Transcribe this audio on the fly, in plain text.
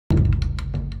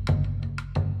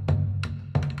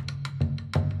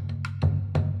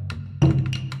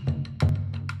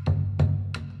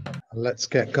Let's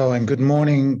get going. Good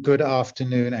morning, good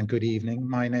afternoon, and good evening.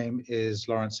 My name is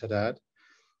Lawrence Haddad.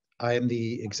 I am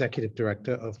the Executive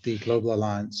Director of the Global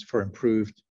Alliance for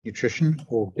Improved Nutrition,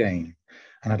 or GAIN,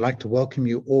 and I'd like to welcome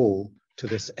you all to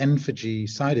this N4G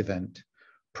side event,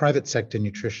 Private Sector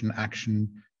Nutrition Action,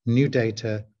 New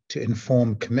Data to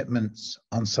Inform Commitments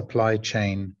on Supply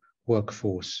Chain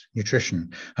Workforce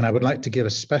Nutrition. And I would like to give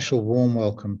a special warm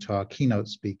welcome to our keynote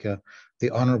speaker, the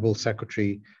Honorable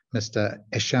Secretary, Mr.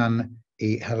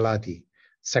 Ehsan-E-Elahi,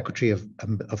 Secretary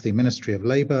of the Ministry of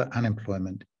Labour and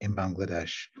Employment in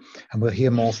Bangladesh. And we'll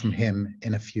hear more from him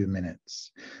in a few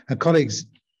minutes. And colleagues,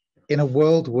 in a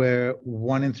world where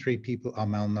 1 in 3 people are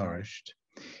malnourished,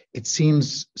 it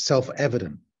seems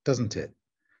self-evident, doesn't it,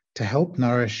 to help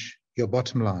nourish your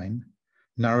bottom line,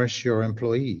 nourish your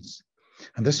employees.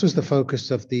 And this was the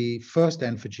focus of the first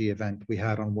N4G event we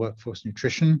had on workforce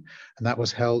nutrition, and that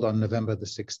was held on November the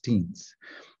 16th.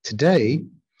 Today,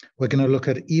 we're going to look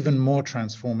at even more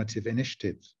transformative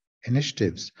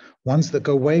initiatives, ones that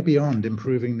go way beyond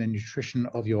improving the nutrition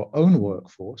of your own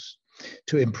workforce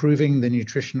to improving the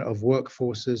nutrition of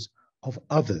workforces of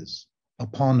others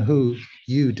upon who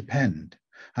you depend.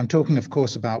 I'm talking, of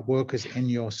course, about workers in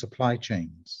your supply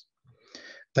chains.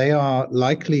 They are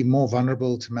likely more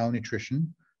vulnerable to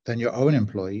malnutrition than your own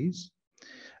employees.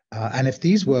 And if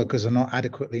these workers are not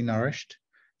adequately nourished,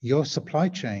 your supply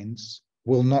chains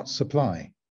will not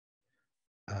supply.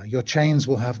 Your chains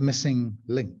will have missing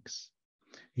links.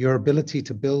 Your ability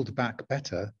to build back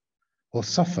better will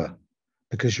suffer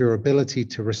because your ability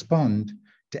to respond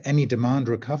to any demand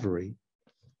recovery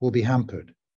will be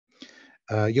hampered.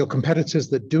 Your competitors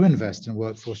that do invest in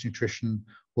workforce nutrition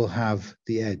will have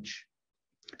the edge.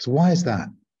 So why is that?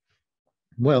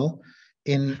 Well,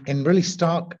 in really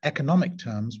stark economic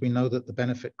terms, we know that the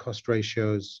benefit cost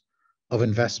ratios of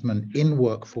investment in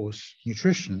workforce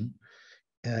nutrition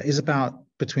is about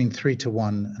between 3 to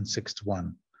 1 and 6 to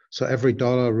 1. So every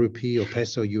dollar, rupee, or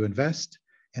peso you invest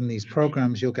in these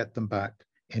programs, you'll get them back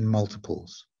in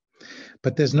multiples.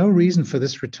 But there's no reason for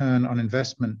this return on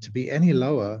investment to be any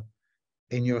lower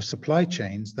in your supply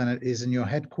chains than it is in your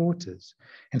headquarters.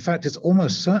 In fact, it's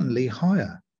almost certainly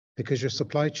higher because your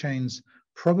supply chains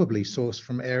probably source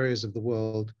from areas of the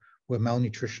world where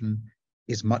malnutrition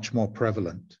is much more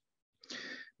prevalent.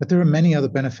 But there are many other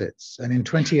benefits. And in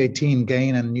 2018,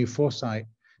 GAIN and New Foresight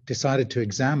decided to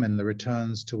examine the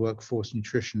returns to workforce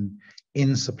nutrition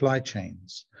in supply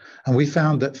chains. And we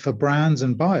found that for brands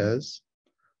and buyers,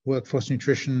 workforce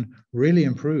nutrition really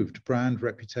improved brand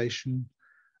reputation,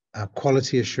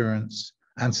 quality assurance,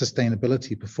 and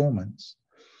sustainability performance.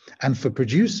 And for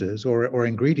producers or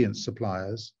ingredient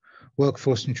suppliers,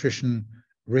 workforce nutrition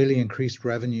really increased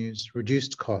revenues,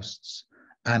 reduced costs,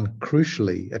 and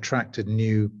crucially attracted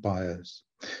new buyers.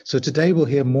 So today we'll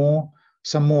hear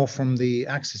some more from the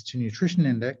Access to Nutrition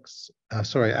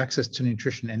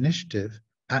Initiative,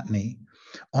 ATNI,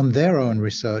 on their own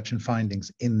research and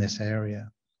findings in this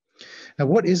area. Now,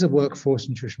 what is a workforce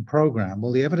nutrition program?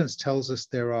 Well, the evidence tells us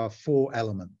there are 4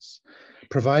 elements: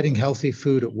 providing healthy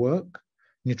food at work,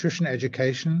 nutrition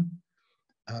education,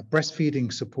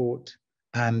 breastfeeding support,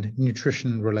 and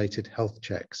nutrition-related health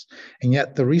checks. And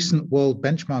yet the recent World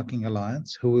Benchmarking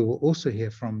Alliance, who we will also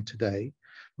hear from today,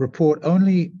 report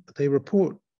only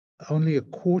a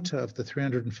quarter of the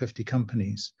 350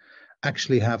 companies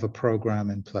actually have a program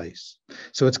in place.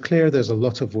 So it's clear there's a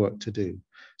lot of work to do.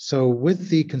 So with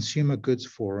the Consumer Goods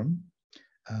Forum,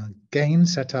 GAIN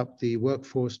set up the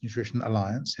Workforce Nutrition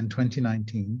Alliance in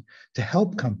 2019 to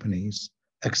help companies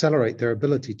accelerate their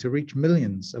ability to reach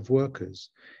millions of workers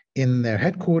in their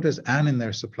headquarters and in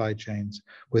their supply chains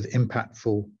with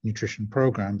impactful nutrition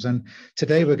programs. And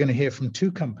today we're going to hear from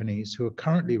 2 companies who are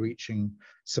currently reaching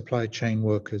supply chain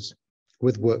workers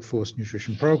with workforce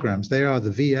nutrition programs. They are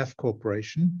the VF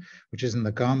Corporation, which is in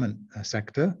the garment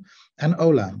sector, and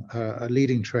Olam, a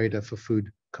leading trader for food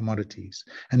commodities.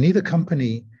 And neither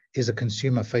company is a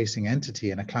consumer-facing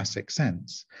entity in a classic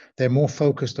sense. They're more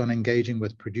focused on engaging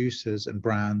with producers and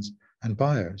brands and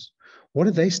buyers. What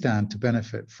do they stand to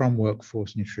benefit from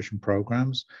workforce nutrition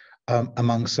programs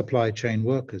among supply chain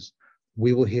workers?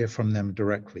 We will hear from them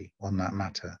directly on that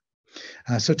matter.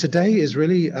 So today is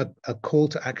really a call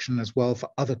to action as well for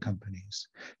other companies.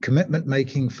 Commitment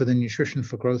making for the Nutrition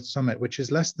for Growth Summit, which is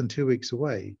less than 2 weeks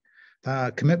away.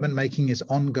 Commitment making is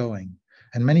ongoing,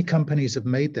 and many companies have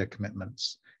made their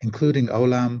commitments, including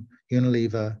Olam,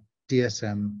 Unilever,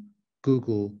 DSM,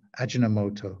 Google,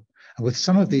 Ajinomoto. And with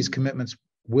some of these commitments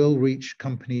will reach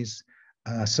companies'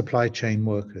 supply chain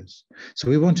workers. So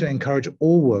we want to encourage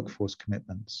all workforce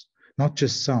commitments not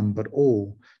just some, but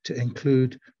all, to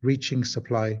include reaching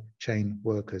supply chain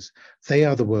workers. They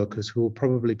are the workers who will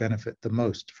probably benefit the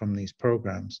most from these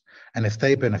programs. And if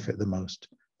they benefit the most,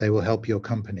 they will help your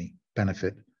company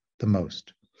benefit the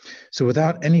most. So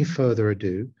without any further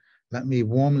ado, let me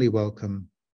warmly welcome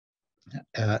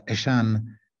Ehsan-E-Elahi,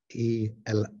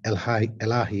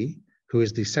 who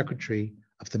is the Secretary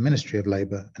of the Ministry of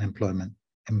Labour and Employment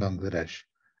in Bangladesh.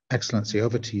 Excellency,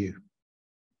 over to you.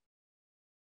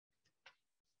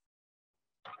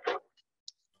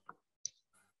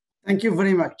 Thank you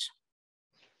very much.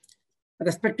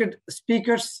 Respected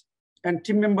speakers and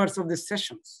team members of these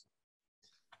sessions,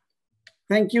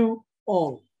 thank you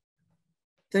all.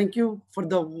 Thank you for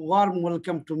the warm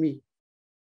welcome to me.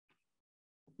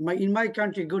 In my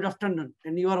country, good afternoon,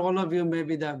 and all of you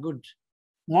maybe the good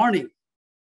morning.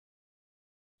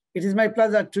 It is my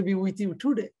pleasure to be with you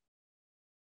today.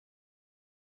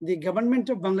 The government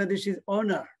of Bangladesh is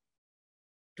honored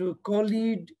to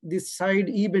co-lead this side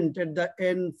event at the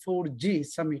N4G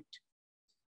summit,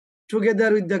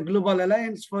 together with the Global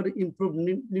Alliance for Improved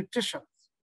Nutrition,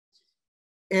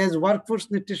 as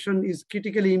workforce nutrition is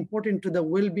critically important to the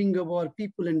well-being of our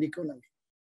people and economy.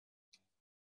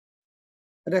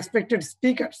 Respected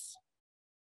speakers,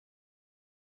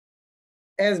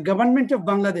 as government of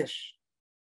Bangladesh,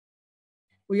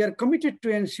 we are committed to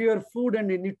ensure food and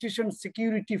nutrition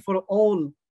security for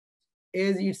all,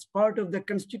 as it's part of the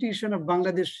Constitution of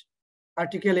Bangladesh,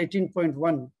 Article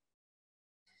 18.1.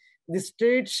 The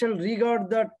state shall regard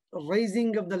the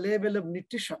raising of the level of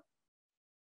nutrition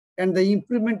and the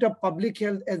improvement of public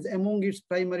health as among its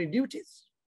primary duties.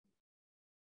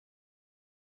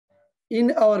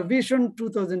 In our Vision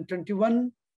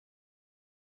 2021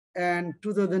 and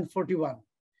 2041,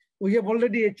 we have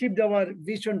already achieved our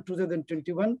Vision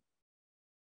 2021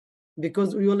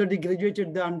 because we already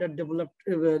graduated the underdeveloped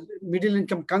middle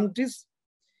income countries.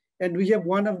 And we have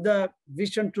one of the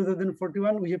Vision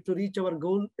 2041, we have to reach our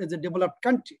goal as a developed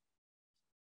country.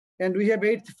 And we have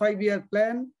 8th five-year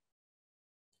plan,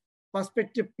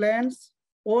 perspective plans,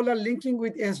 all are linking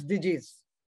with SDGs.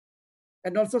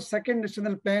 And also second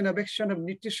national plan of action of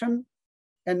nutrition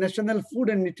and national food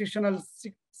and nutritional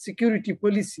security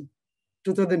policy,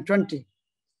 2020.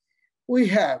 We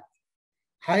have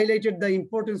highlighted the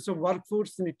importance of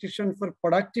workforce nutrition for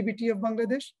productivity of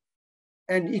Bangladesh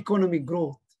and economic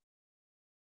growth.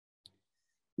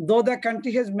 Though the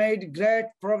country has made great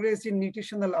progress in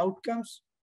nutritional outcomes,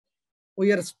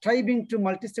 we are striving to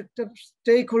multi-sector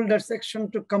stakeholders action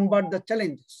to combat the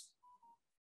challenges.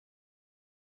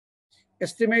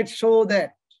 Estimates show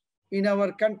that in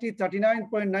our country,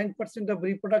 39.9% of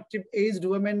reproductive aged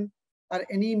women are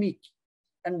anemic,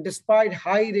 and despite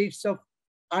high rates of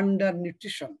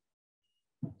undernutrition.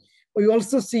 We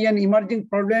also see an emerging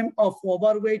problem of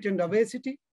overweight and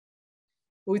obesity,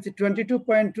 with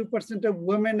 22.2% of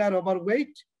women are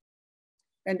overweight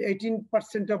and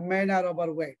 18% of men are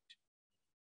overweight.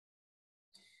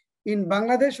 In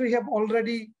Bangladesh, we have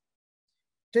already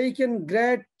taken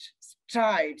great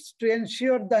strides to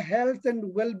ensure the health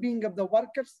and well-being of the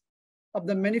workers of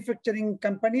the manufacturing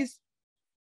companies,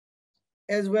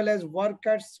 as well as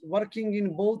workers working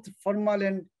in both formal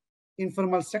and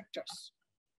informal sectors.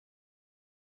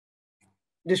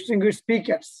 Distinguished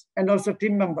speakers and also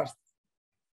team members,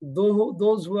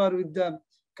 those who are with the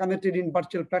connected in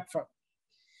virtual platform.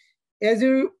 As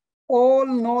you all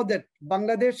know that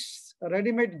Bangladesh's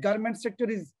ready-made garment sector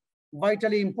is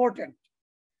vitally important,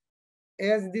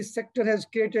 as this sector has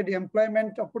created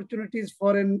employment opportunities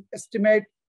for an estimate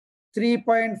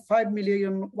 3.5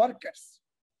 million workers.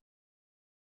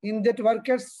 In that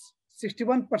workers,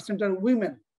 61% are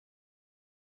women.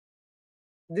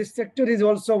 This sector is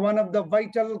also one of the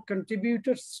vital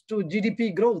contributors to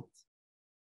GDP growth.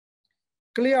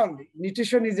 Clearly,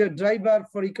 nutrition is a driver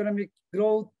for economic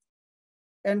growth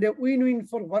and a win-win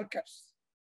for workers,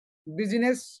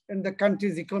 business, and the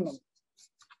country's economy.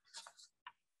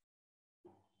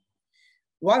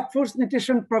 Workforce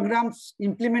nutrition programs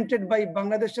implemented by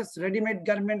Bangladesh's ready-made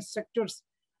garment sectors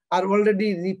are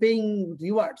already repaying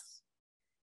rewards.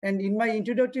 And in my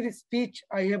introductory speech,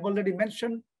 I have already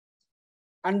mentioned,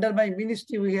 under my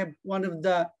ministry, we have one of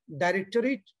the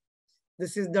directorate.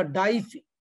 This is the DIFE,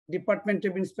 Department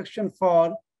of Inspection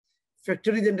for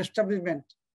Factories and Establishment.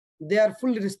 They are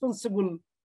fully responsible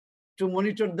to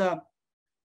monitor the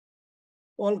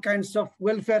all kinds of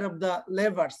welfare of the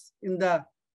laborers in the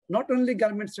not only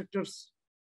garment sectors,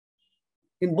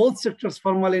 in both sectors,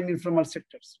 formal and informal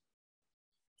sectors.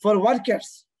 For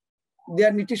workers,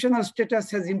 their nutritional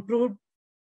status has improved,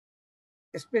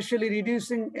 especially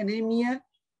reducing anemia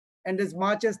and as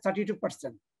much as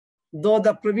 32%. though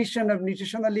the provision of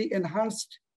nutritionally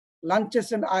enhanced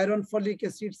lunches and iron folic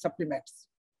acid supplements.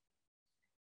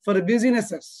 For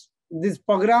businesses, these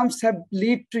programs have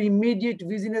led to immediate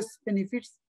business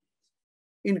benefits,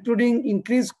 including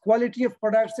increased quality of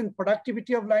products and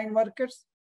productivity of line workers,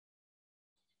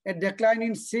 a decline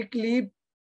in sick leave,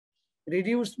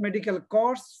 reduced medical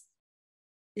costs,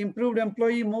 improved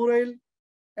employee morale,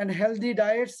 and healthy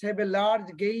diets have a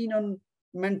large gain on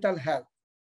mental health.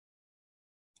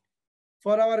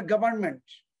 For our government,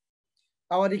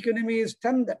 our economy is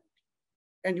strengthened,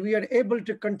 and we are able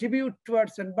to contribute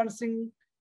towards advancing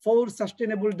 4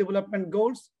 Sustainable Development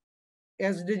Goals,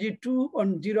 SDG 2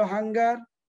 on zero hunger,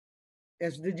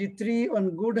 SDG 3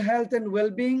 on good health and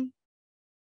well-being,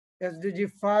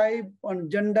 SDG 5 on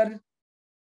gender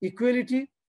equality,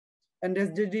 and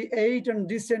SDG 8 on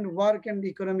decent work and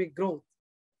economic growth.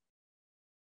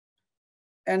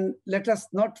 And let us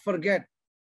not forget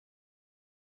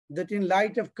that in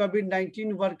light of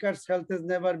COVID-19, workers' health has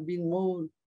never been more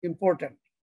important.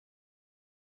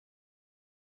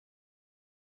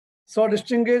 So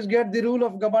distinguished guests, the role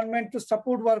of government to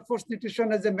support workforce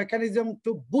nutrition as a mechanism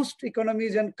to boost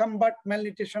economies and combat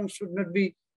malnutrition should not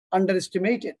be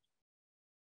underestimated.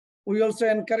 We also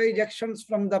encourage actions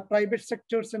from the private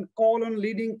sectors and call on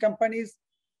leading companies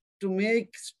to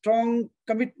make strong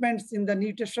commitments in the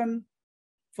Nutrition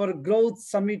for Growth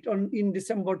Summit in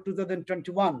December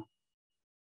 2021.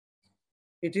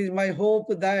 It is my hope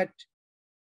that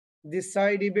this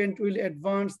side event will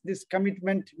advance this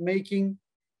commitment making,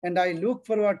 and I look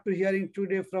forward to hearing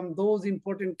today from those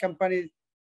important companies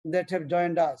that have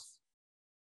joined us.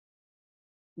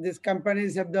 These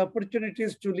companies have the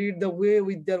opportunities to lead the way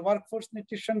with their workforce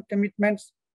nutrition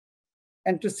commitments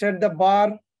and to set the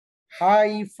bar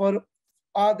high for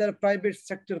other private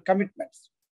sector commitments.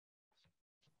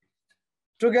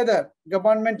 Together,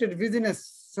 government and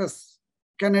businesses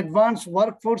can advance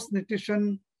workforce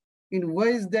nutrition in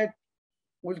ways that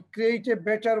will create a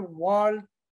better world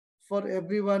for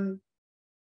everyone,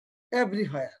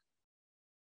 everywhere.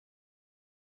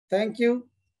 Thank you.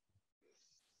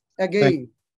 Again,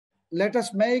 let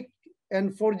us make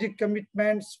N4G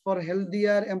commitments for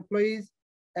healthier employees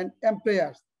and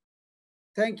employers.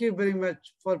 Thank you very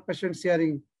much for patient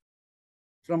sharing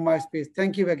from my space.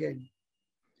 Thank you again.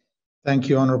 Thank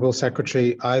you, Honorable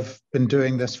Secretary. I've been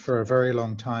doing this for a very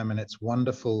long time, and it's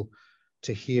wonderful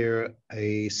to hear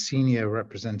a senior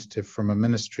representative from a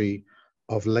Ministry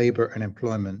of Labor and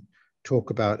Employment talk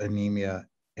about anemia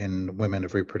in women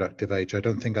of reproductive age. I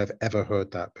don't think I've ever heard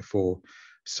that before.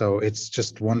 So it's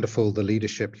just wonderful, the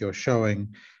leadership you're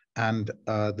showing and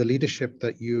the leadership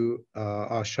that you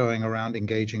are showing around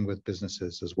engaging with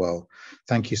businesses as well.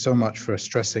 Thank you so much for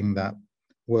stressing that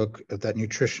work, that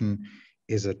nutrition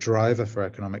is a driver for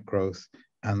economic growth,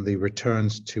 and the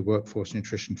returns to workforce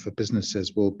nutrition for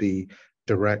businesses will be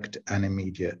direct and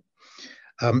immediate.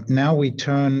 Now we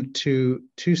turn to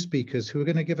 2 speakers who are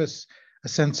going to give us a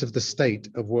sense of the state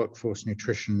of workforce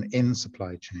nutrition in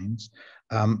supply chains.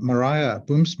 Marije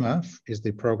Boomsma is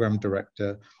the program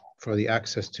director for the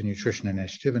Access to Nutrition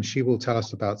Initiative, and she will tell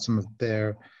us about some of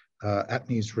their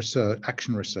ATNI's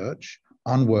action research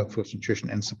on workforce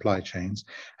nutrition in supply chains.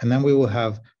 And then we will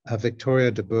have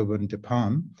Viktoria de Bourbon de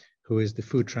Parme, who is the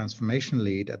food transformation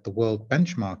lead at the World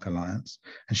Benchmark Alliance,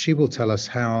 and she will tell us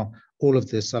how all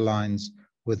of this aligns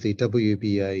with the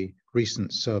WBA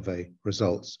recent survey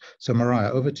results. So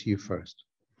Marije, over to you first.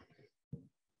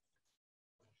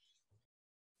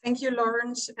 Thank you,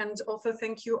 Lawrence, and also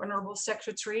thank you, Honorable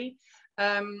Secretary.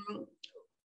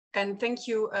 And thank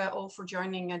you all for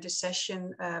joining this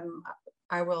session.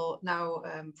 I will now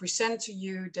present to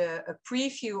you a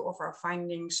preview of our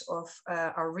findings of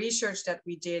our research that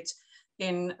we did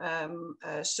in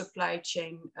supply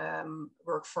chain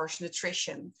workforce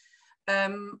nutrition.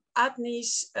 ATNI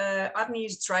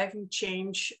is driving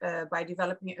change by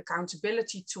developing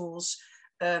accountability tools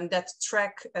that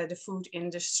track the food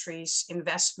industry's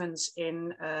investments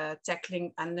in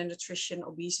tackling undernutrition,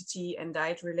 obesity, and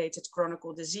diet-related chronic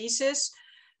diseases.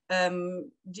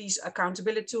 These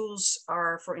accountability tools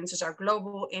are, for instance, our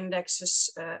global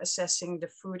indexes assessing the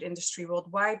food industry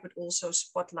worldwide, but also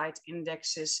spotlight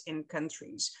indexes in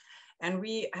countries. And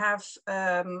we have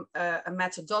a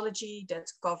methodology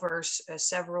that covers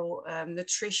several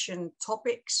nutrition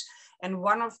topics. And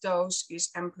one of those is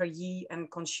employee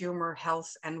and consumer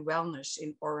health and wellness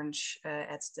in orange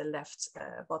at the left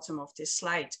bottom of this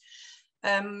slide.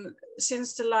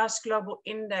 Since the last global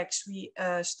index, we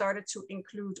started to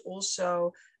include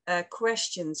also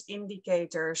questions,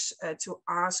 indicators to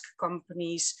ask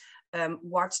companies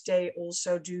what they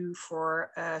also do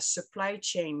for supply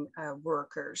chain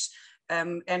workers.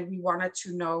 And we wanted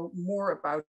to know more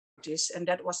about this, and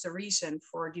that was the reason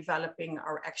for developing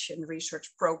our action research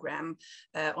program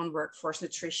on workforce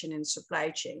nutrition in supply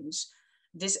chains.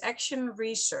 This action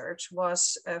research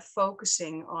was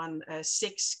focusing on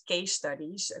 6 case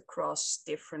studies across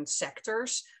different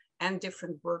sectors and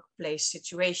different workplace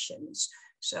situations.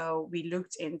 So we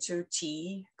looked into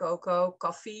tea, cocoa,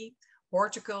 coffee,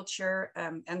 horticulture,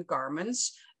 and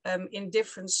garments in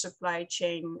different supply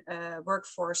chain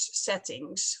workforce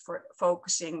settings,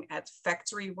 focusing at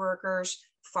factory workers,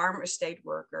 farm estate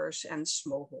workers, and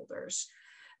smallholders.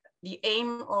 The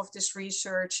aim of this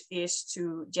research is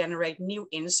to generate new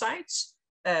insights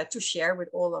to share with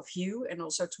all of you, and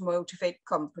also to motivate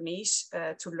companies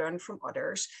to learn from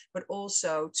others, but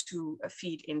also to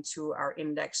feed into our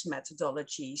index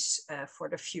methodologies for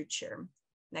the future.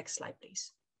 Next slide,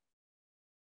 please.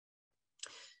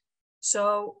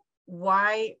 So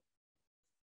why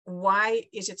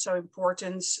is it so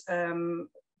important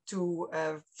to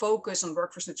focus on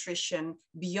workforce nutrition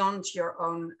beyond your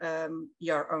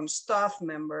own staff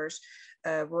members,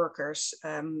 workers?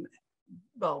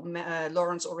 Well,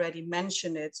 Lawrence already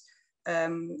mentioned it.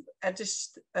 At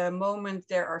this moment,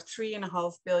 there are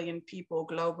 3.5 billion people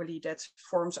globally that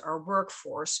forms our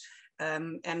workforce.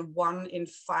 And 1 in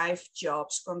 5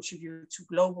 jobs contribute to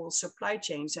global supply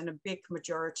chains, and a big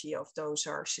majority of those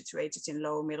are situated in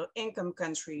low middle income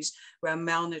countries where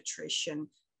malnutrition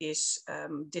is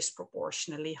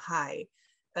disproportionately high.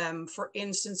 For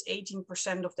instance,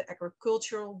 18% of the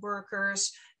agricultural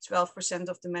workers, 12%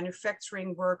 of the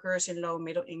manufacturing workers in low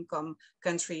middle income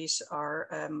countries are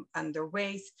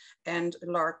underweight, and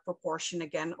a large proportion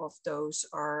again of those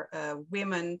are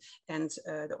women. And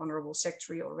the Honorable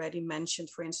Secretary already mentioned,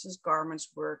 for instance, garments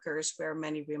workers, where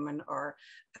many women are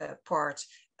part,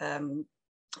 and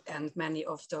many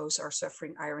of those are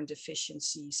suffering iron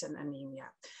deficiencies and anemia.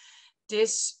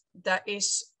 That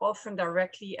is often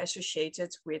directly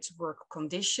associated with work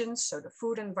conditions, so the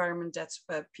food environment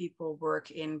that people work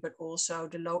in, but also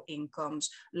the low incomes,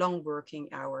 long working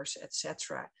hours,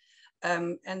 etc.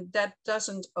 And that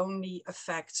doesn't only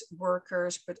affect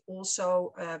workers, but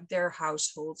also their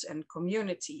households and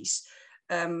communities.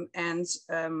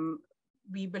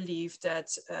 We believe that,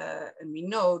 and we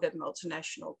know that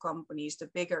multinational companies, the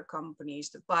bigger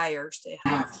companies, the buyers, they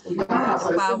have the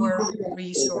power,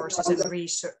 resources, and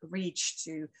reach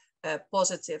to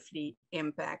positively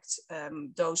impact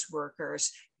those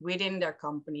workers within their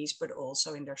companies, but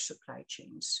also in their supply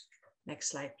chains. Next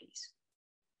slide, please.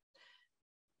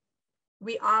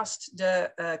 We asked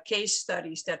the case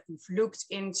studies that we've looked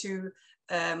into,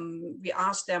 we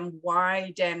asked them,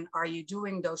 why then are you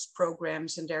doing those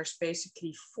programs? And there's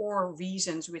basically 4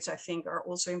 reasons, which I think are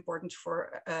also important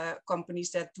for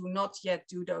companies that do not yet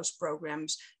do those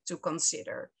programs to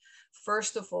consider.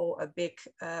 First of all, a big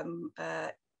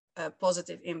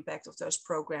positive impact of those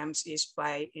programs is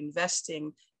by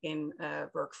investing in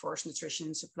workforce nutrition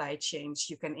and supply chains,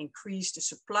 you can increase the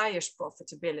supplier's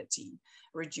profitability,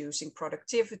 reducing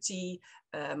productivity,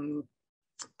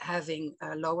 having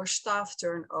a lower staff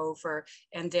turnover,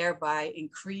 and thereby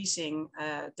increasing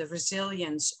the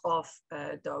resilience of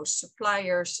those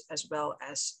suppliers, as well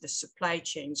as the supply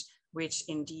chains, which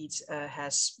indeed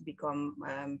has become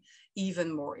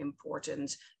even more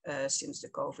important since the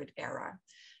COVID era.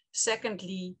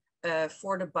 Secondly,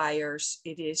 for the buyers,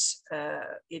 it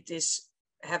is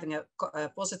having a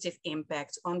positive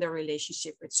impact on their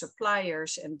relationship with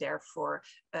suppliers, and therefore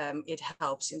it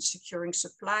helps in securing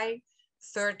supply.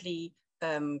 Thirdly,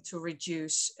 to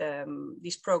reduce,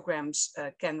 these programs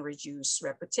can reduce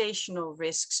reputational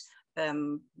risks,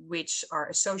 which are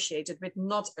associated with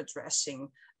not addressing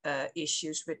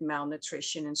issues with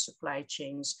malnutrition in supply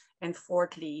chains. And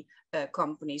fourthly,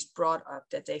 companies brought up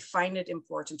that they find it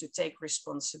important to take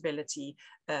responsibility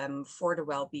for the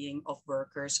well-being of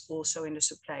workers, also in the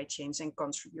supply chains, and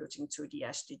contributing to the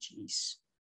SDGs.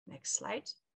 Next slide.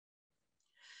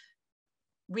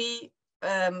 We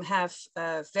have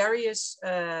various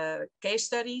case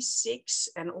studies, 6,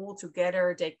 and all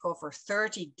together they cover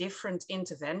 30 different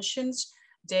interventions.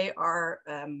 They are,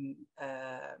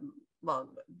 well,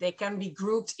 they can be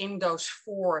grouped in those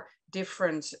 4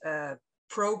 different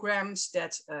programs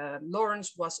that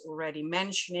Lawrence was already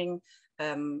mentioning,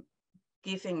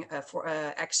 giving for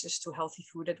access to healthy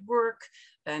food at work,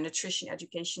 nutrition,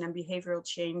 education and behavioral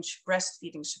change,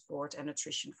 breastfeeding support, and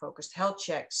nutrition-focused health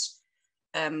checks.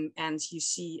 And you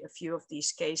see a few of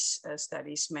these case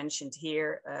studies mentioned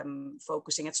here,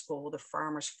 focusing at smallholder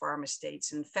farmers, farm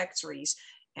estates, and factories.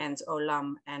 And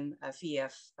Olam and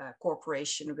VF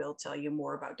Corporation will tell you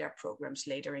more about their programs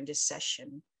later in this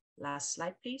session. Last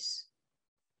slide, please.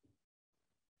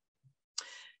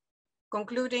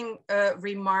 concluding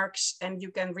remarks, and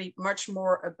you can read much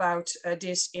more about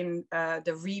this in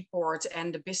the report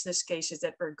and the business cases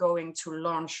that we're going to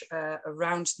launch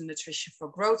around the Nutrition for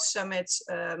Growth Summit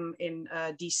in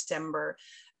December.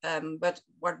 But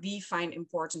what we find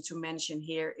important to mention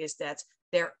here is that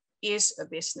there is a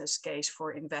business case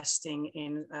for investing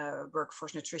in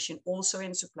workforce nutrition, also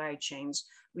in supply chains.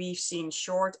 We've seen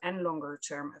short and longer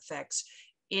term effects.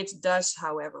 It does,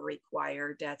 however,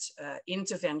 require that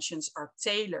interventions are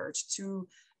tailored to,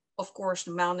 of course,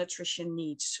 malnutrition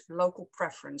needs, local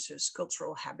preferences,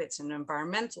 cultural habits, and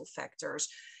environmental factors,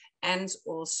 and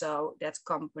also that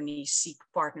companies seek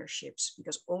partnerships,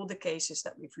 because all the cases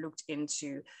that we've looked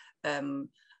into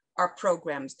are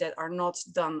programs that are not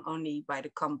done only by the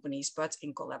companies, but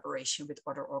in collaboration with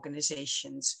other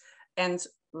organizations. And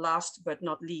last but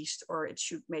not least, or it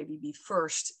should maybe be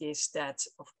first, is that,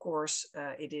 of course,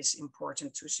 it is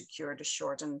important to secure the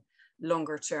short and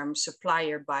longer term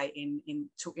supplier buy-in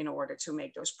in order to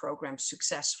make those programs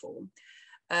successful.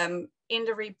 In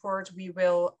the report, we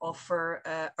will offer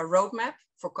a roadmap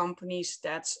for companies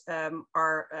that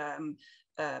are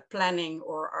planning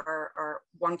or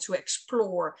want to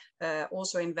explore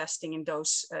also investing in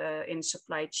those in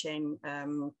supply chain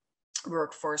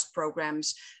workforce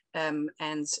programs.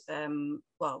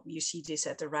 Well, you see this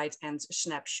at the right end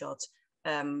snapshot.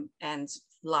 And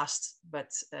last,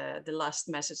 but the last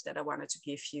message that I wanted to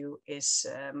give you is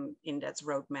in that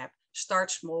roadmap: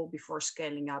 start small before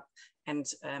scaling up, and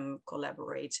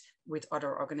collaborate with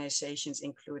other organizations,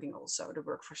 including also the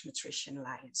Workforce Nutrition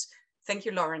Alliance. Thank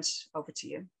you, Lawrence. Over to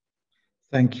you.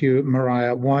 Thank you,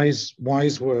 Marije.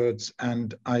 Wise words,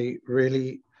 and I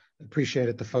really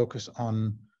appreciated the focus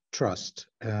on trust.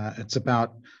 It's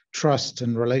about trust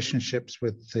and relationships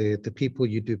with the people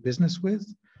you do business with,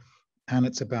 and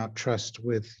it's about trust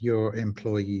with your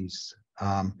employees.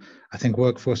 I think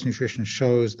workforce nutrition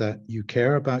shows that you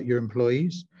care about your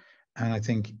employees, and I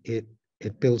think it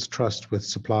builds trust with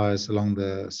suppliers along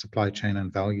the supply chain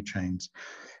and value chains.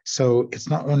 So it's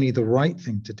not only the right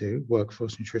thing to do,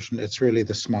 workforce nutrition, it's really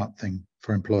the smart thing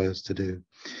for employers to do.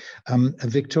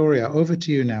 Viktoria, over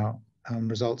to you now.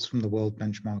 Results from the World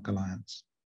Benchmark Alliance.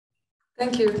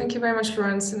 Thank you very much,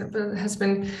 Lawrence. And it has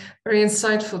been very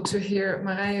insightful to hear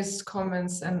Marije's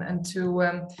comments and to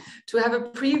have a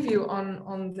preview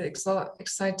on the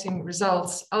exciting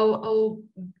results. I'll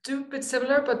do a bit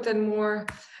similar, but then more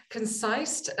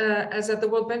concise. As at the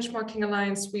World Benchmarking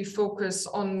Alliance, we focus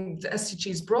on the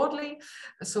SDGs broadly,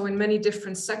 so in many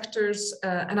different sectors,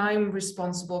 and I'm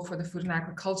responsible for the Food and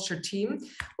Agriculture team,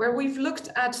 where we've looked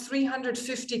at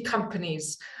 350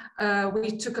 companies. We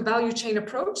took a value chain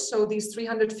approach, so these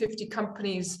 350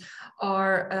 companies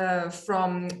are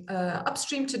from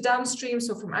upstream to downstream,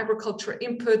 so from agriculture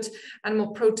input, animal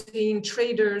protein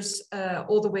traders,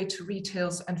 all the way to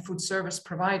retails and food service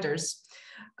providers.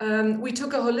 We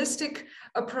took a holistic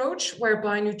approach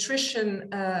whereby nutrition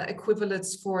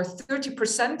equivalates for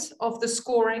 30% of the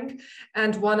scoring,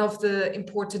 and one of the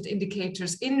important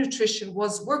indicators in nutrition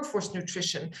was workforce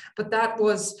nutrition, but that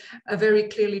was very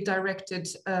clearly directed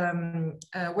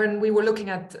when we were looking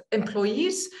at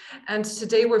employees, and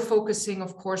today we're focusing,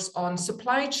 of course, on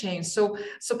supply chains. So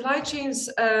supply chains,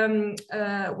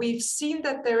 we've seen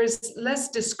that there is less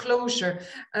disclosure.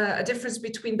 A difference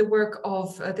between the work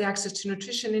of the Access to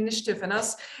Nutrition Initiative and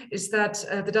us is that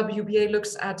the WBA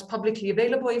looks at publicly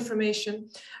available information.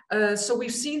 So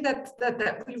we've seen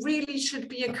that we really should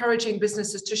be encouraging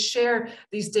businesses to share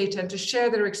these data and to share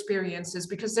their experiences,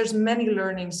 because there's many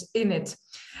learnings in it.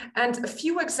 And a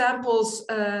few examples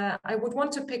I would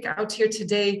want to pick out here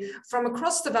today from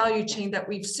across the value chain that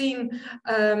we've seen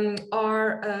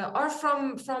are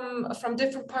from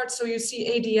different parts. So you see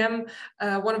ADM,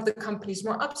 one of the companies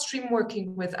more upstream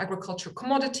working with agricultural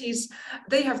commodities.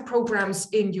 They have programs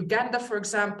in Uganda, for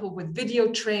example, with video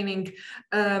training,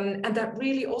 and that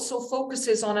really also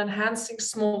focuses on enhancing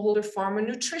smallholder farmer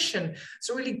nutrition.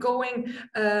 So really going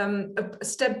a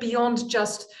step beyond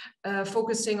just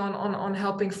focusing on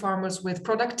helping farmers with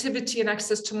productivity and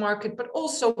access to market, but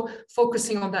also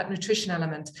focusing on that nutrition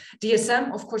element.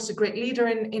 DSM, of course, a great leader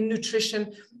in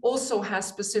nutrition, also has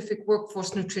specific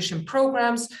workforce nutrition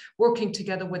programs, working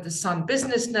together with the Sun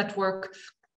Business Network,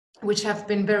 which have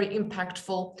been very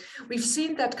impactful. We've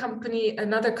seen that company,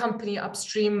 another company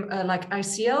upstream like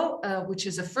ICL, which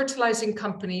is a fertilizing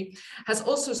company, has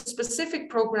also specific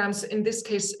programs, in this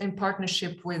case in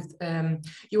partnership with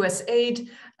USAID,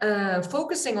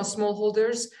 focusing on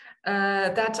smallholders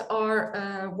that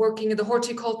are working in the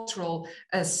horticultural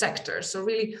sector. So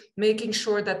really making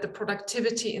sure that the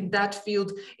productivity in that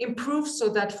field improves so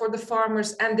that for the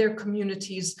farmers and their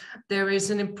communities, there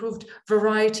is an improved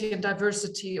variety and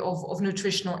diversity of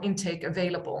nutritional intake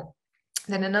available.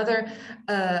 Then another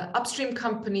upstream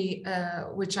company,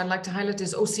 which I'd like to highlight,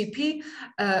 is OCP,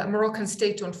 a Moroccan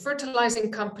state-owned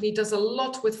fertilizing company, does a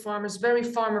lot with farmers, very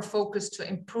farmer-focused to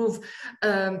improve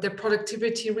their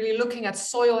productivity, really looking at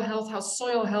soil health, how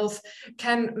soil health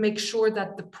can make sure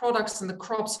that the products and the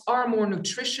crops are more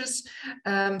nutritious.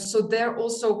 So they're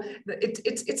also,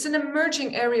 it's an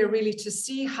emerging area really to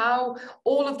see how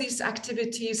all of these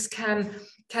activities can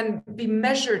be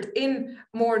measured in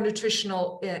more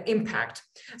nutritional impact.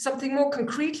 Something more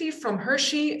concretely from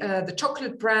Hershey, the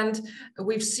chocolate brand,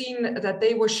 we've seen that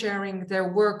they were sharing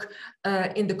their work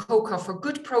in the Cocoa for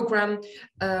Good program,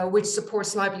 which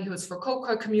supports livelihoods for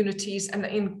cocoa communities and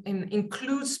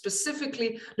includes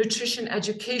specifically nutrition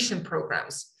education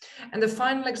programs. And the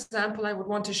final example I would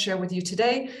want to share with you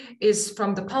today is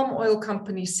from the palm oil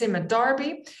company Sim &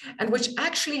 Darby, and which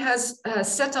actually has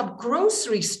set up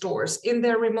grocery stores in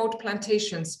their remote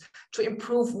plantations to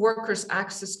improve workers'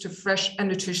 access to fresh and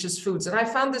nutritious foods. And I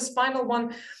found this final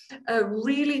one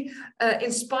really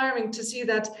inspiring to see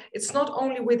that it's not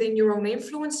only within your own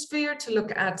influence sphere to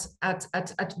look at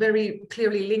very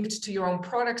clearly linked to your own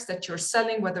products that you're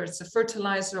selling, whether it's a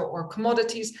fertilizer or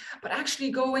commodities, but actually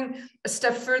going a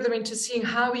step further into seeing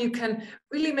how you can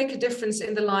really make a difference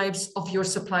in the lives of your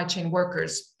supply chain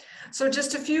workers. So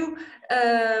just a few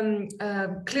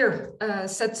clear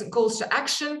sets and goals to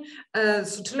action.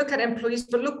 So to look at employees,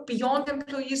 but look beyond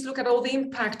employees, look at all the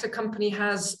impact a company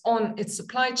has on its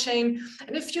supply chain.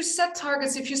 And if you set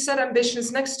targets, if you set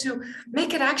ambitions next to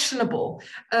make it actionable.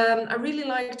 I really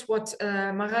liked what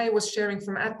Marije was sharing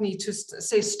from ATNI to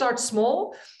say start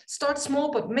small,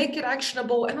 but make it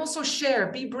actionable, and also share,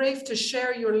 be brave to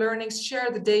share your learnings, share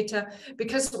the data,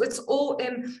 because it's all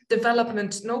in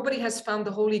development. Nobody has found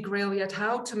the holy grail yet,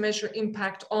 how to measure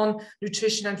impact on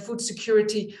nutrition and food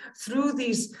security through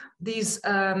these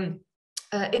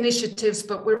initiatives,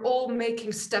 but we're all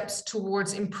making steps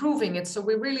towards improving it. So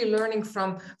we're really learning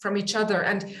from each other,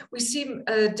 and we see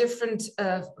different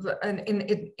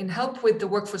in help with the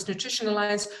Workforce Nutrition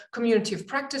Alliance community of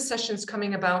practice sessions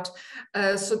coming about.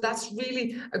 So that's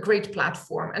really a great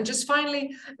platform. And just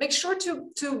finally, make sure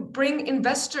to bring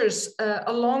investors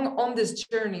along on this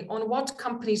journey on what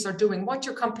companies are doing, what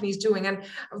your company is doing. And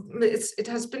it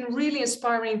has been really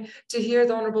inspiring to hear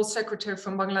the Honorable Secretary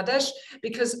from Bangladesh,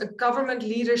 because a government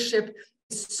leadership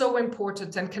is so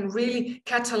important and can really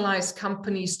catalyze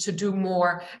companies to do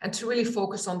more and to really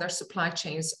focus on their supply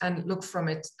chains and look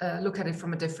at it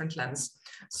from a different lens.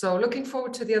 So looking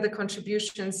forward to the other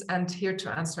contributions and here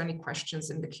to answer any questions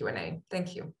in the Q&A.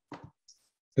 Thank you.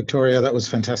 Viktoria, that was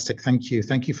fantastic. Thank you.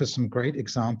 Thank you for some great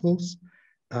examples.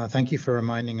 Thank you for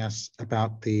reminding us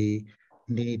about the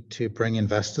need to bring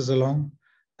investors along.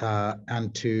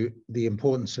 And to the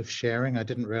importance of sharing. I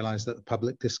didn't realize that the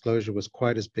public disclosure was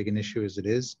quite as big an issue as it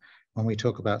is when we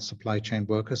talk about supply chain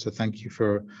workers. So thank you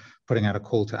for putting out a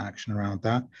call to action around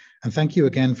that. And thank you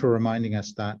again for reminding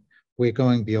us that we're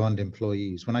going beyond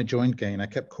employees. When I joined GAIN, I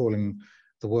kept calling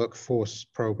the workforce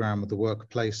program the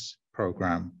workplace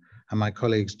program. And my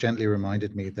colleagues gently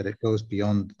reminded me that it goes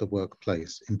beyond the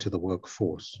workplace into the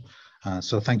workforce.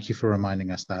 So thank you for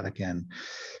reminding us that again.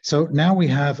 So now we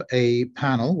have a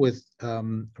panel with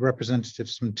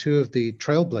representatives from two of the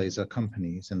trailblazer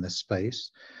companies in this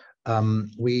space.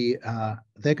 They're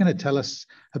going to tell us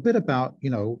a bit about,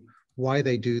 why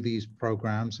they do these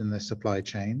programs in their supply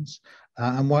chains,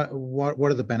 and what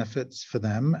are the benefits for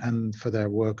them and for their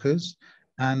workers,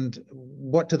 and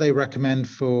what do they recommend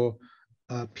for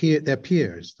their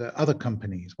peers, the other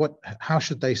companies. How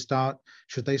should they start?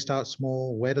 Should they start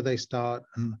small? Where do they start?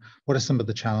 And what are some of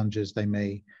the challenges they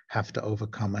may have to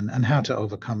overcome, and how to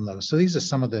overcome those? So these are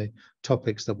some of the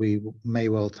topics that we may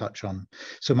well touch on.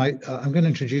 So I'm going to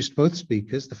introduce both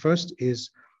speakers. The first is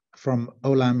from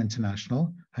Olam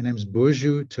International. Her name is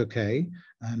Burcu Turkay,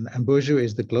 and Burcu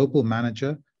is the global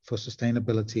manager for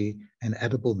sustainability in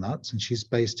edible nuts, and she's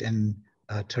based in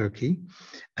Turkey.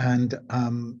 And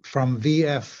from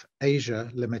VF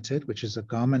Asia Limited, which is a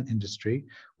garment industry,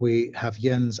 we have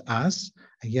Jens As.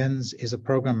 Jens is a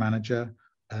program manager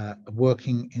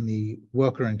working in the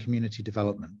worker and community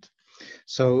development.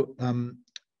 So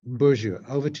Burcu,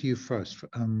 over to you first.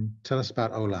 Tell us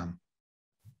about Olam.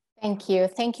 Thank you.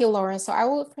 Thank you, Lauren. So I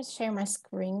will first share my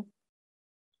screen.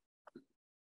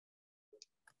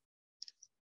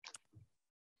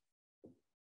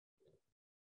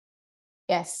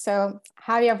 Yes, so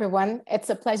hi everyone. It's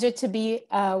a pleasure to be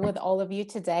with all of you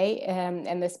today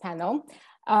in this panel.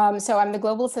 So I'm the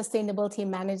Global Sustainability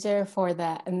Manager for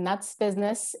the nuts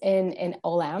business in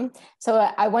Olam. So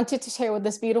I wanted to share with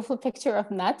this beautiful picture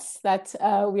of nuts that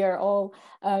we are all,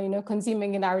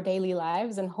 consuming in our daily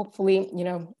lives and hopefully,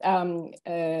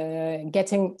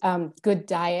 getting good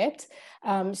diet.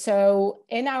 So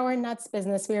in our nuts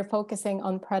business, we are focusing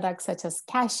on products such as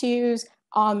cashews,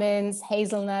 almonds,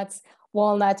 hazelnuts,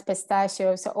 walnuts,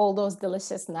 pistachios, so all those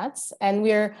delicious nuts. And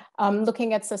we're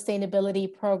looking at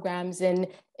sustainability programs in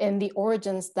the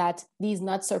origins that these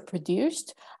nuts are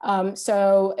produced.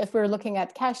 So if we're looking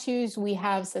at cashews, we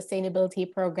have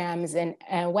sustainability programs in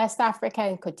West Africa,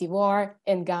 in Cote d'Ivoire,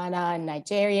 in Ghana, and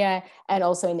Nigeria, and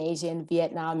also in Asia, in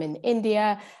Vietnam, and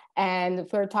India. And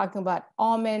if we're talking about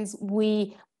almonds,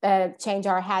 we change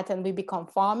our hat and we become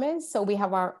farmers. So we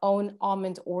have our own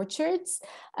almond orchards.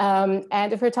 And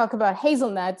if we're talking about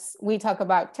hazelnuts, we talk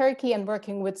about Turkey and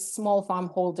working with small farm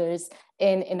holders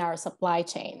in our supply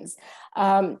chains.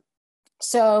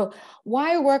 So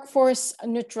why workforce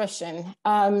nutrition?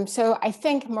 So I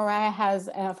think Marije has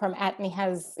from ATNI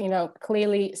has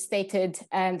clearly stated,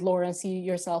 and Lawrence, you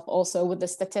yourself also, with the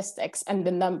statistics and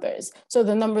the numbers. So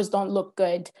the numbers don't look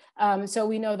good. So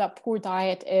we know that poor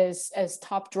diet is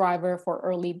top driver for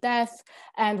early death.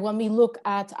 And when we look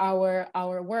at our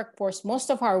workforce,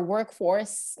 most of our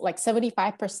workforce, like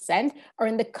 75%, are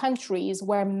in the countries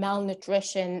where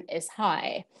malnutrition is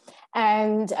high.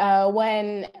 And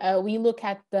when we look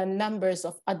at the numbers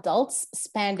of adults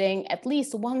spending at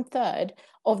least 1/3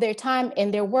 of their time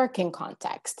in their working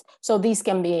context. So these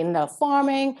can be in the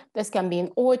farming, this can be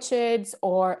in orchards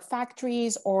or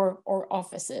factories or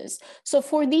offices. So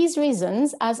for these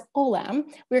reasons, as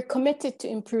Olam, we're committed to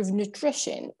improve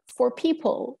nutrition for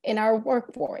people in our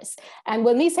workforce. And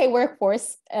when we say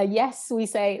workforce, yes, we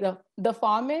say the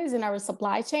farmers in our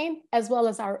supply chain, as well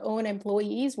as our own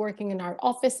employees working in our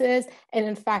offices and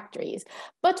in factories.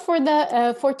 But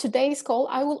for today's call,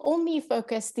 I will only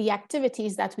focus the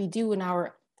activities that we do in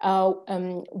our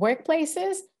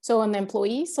workplaces, so on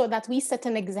employees, so that we set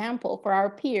an example for our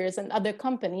peers and other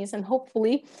companies, and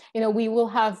hopefully, we will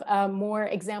have more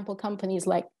example companies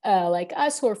like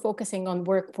us who are focusing on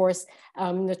workforce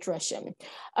nutrition.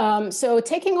 So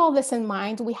taking all this in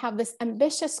mind, we have this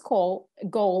ambitious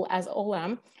goal as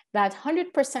Olam that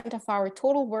 100% of our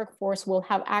total workforce will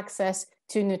have access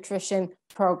to nutrition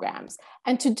programs.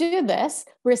 And to do this,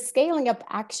 we're scaling up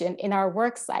action in our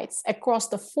work sites across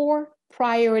the 4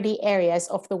 priority areas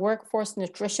of the Workforce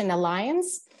Nutrition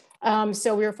Alliance.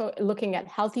 So we're looking at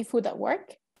healthy food at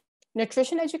work,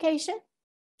 nutrition education,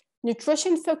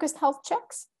 nutrition-focused health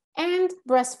checks, and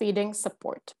breastfeeding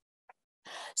support.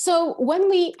 So when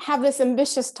we have this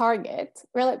ambitious target,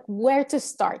 we're like, where to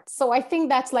start? So I think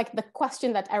that's like the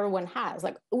question that everyone has.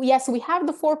 Like, yes, we have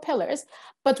the 4 pillars,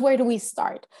 but where do we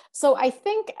start? So I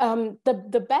think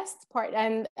the best part,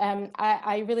 and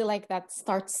I really like that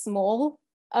start small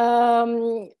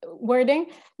wording.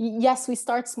 Yes, we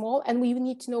start small and we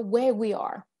need to know where we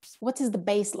are. What is the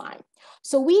baseline?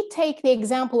 So we take the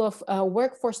example of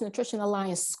Workforce Nutrition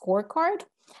Alliance scorecard,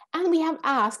 and we have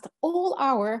asked all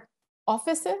our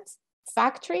offices,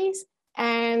 factories,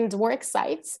 and work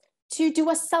sites to do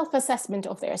a self-assessment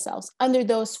of themselves under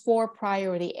those 4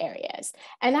 priority areas.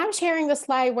 And I'm sharing the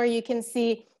slide where you can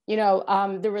see,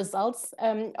 the results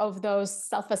of those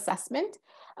self-assessment,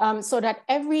 so that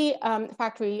every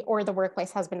factory or the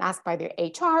workplace has been asked by their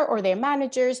HR or their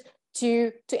managers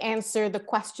to answer the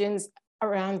questions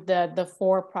around the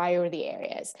 4 priority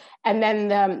areas. And then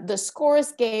the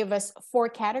scores gave us 4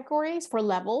 categories for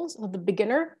levels of the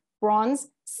beginner, bronze,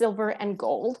 silver, and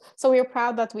gold. So we're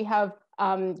proud that we have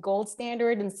gold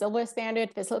standard and silver standard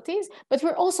facilities, but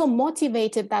we're also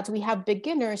motivated that we have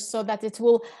beginners so that it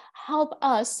will help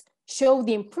us show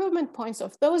the improvement points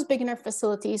of those beginner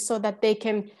facilities so that they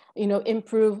can,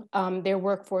 improve their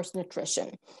workforce nutrition.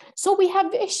 So we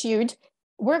have issued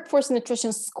workforce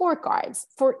nutrition scorecards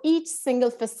for each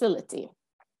single facility.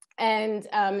 And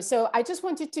so I just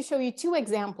wanted to show you 2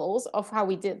 examples of how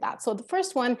we did that. So the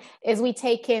first one is we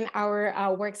take in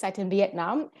our work site in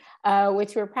Vietnam,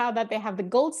 which we're proud that they have the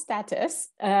gold status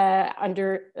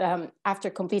after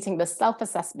completing the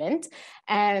self-assessment.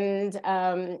 And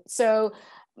so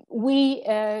we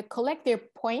collect their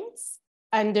points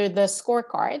under the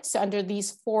scorecard. So under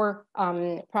these 4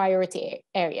 priority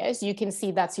areas, you can see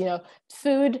that's,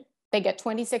 food, they get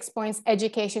 26 points,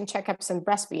 education, checkups, and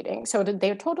breastfeeding. So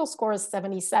their total score is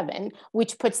 77,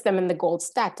 which puts them in the gold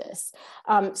status.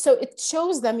 So it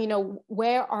shows them, you know,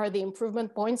 where are the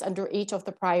improvement points under each of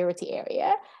the priority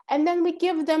area. And then we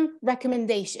give them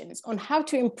recommendations on how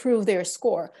to improve their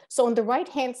score. So on the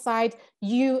right-hand side,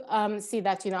 you see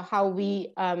that, you know, how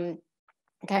we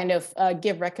kind of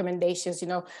give recommendations, you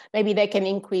know, maybe they can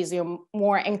increase, you know,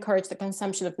 more encourage the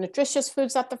consumption of nutritious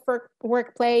foods at the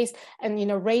workplace and, you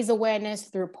know, raise awareness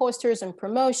through posters and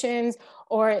promotions,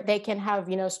 or they can have,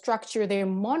 you know, structure their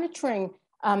monitoring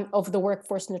of the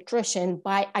workforce nutrition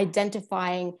by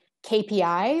identifying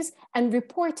KPIs and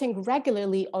reporting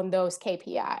regularly on those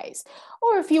KPIs.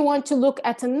 Or if you want to look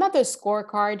at another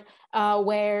scorecard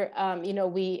where, you know,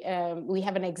 we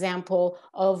have an example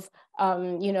of,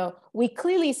 you know, we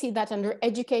clearly see that under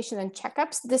education and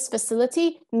checkups, this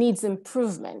facility needs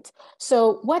improvement.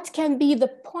 So what can be the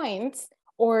point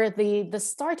or the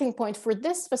starting point for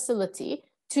this facility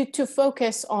to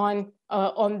focus on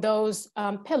those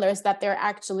pillars that they're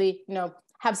actually, you know,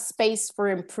 have space for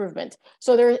improvement.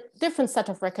 So there are different set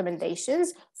of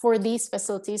recommendations for these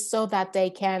facilities so that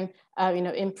they can, you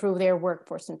know, improve their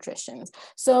workforce nutrition.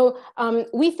 So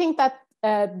we think that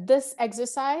this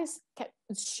exercise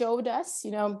showed us,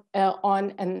 you know,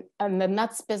 on the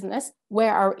nuts business,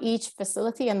 where are each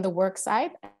facility and the work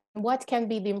site, and what can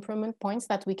be the improvement points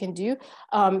that we can do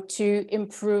to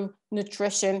improve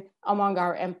nutrition among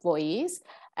our employees.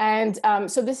 And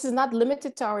so this is not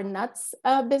limited to our nuts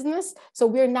business. So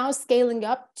we're now scaling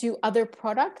up to other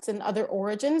products and other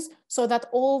origins so that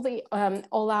all the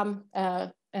Olam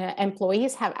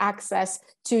employees have access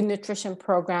to nutrition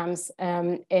programs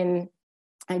and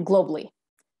globally.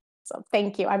 So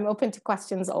thank you. I'm open to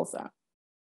questions also.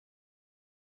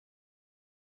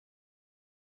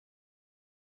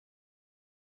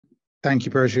 Thank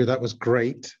you, Burcu. That was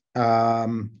great. I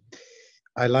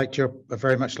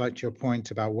very much liked your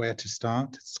point about where to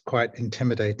start. It's quite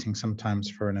intimidating sometimes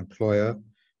for an employer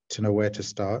to know where to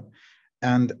start.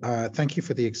 And thank you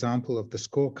for the example of the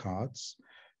scorecards,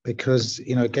 because,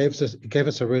 you know, it gave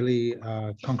us a really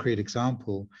concrete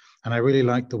example. And I really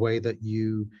liked the way that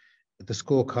the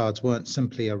scorecards weren't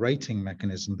simply a rating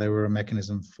mechanism. They were a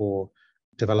mechanism for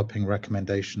developing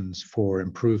recommendations for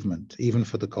improvement, even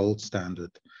for the gold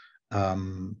standard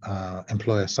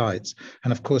employer sites.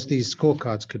 And of course, these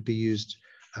scorecards could be used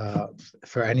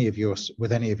with any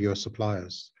of your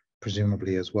suppliers,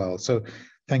 presumably as well. So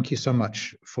thank you so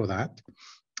much for that.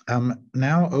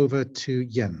 Now over to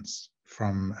Jens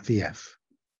from VF.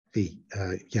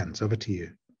 Jens, over to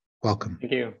you. Welcome.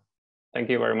 Thank you. Thank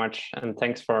you very much. And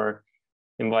thanks for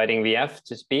inviting VF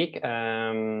to speak.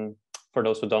 For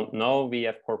those who don't know,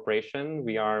 VF Corporation,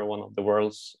 we are one of the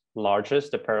world's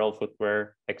largest apparel,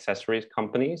 footwear, accessories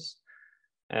companies.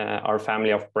 Our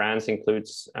family of brands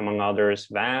includes, among others,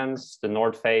 Vans, the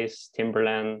North Face,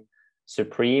 Timberland,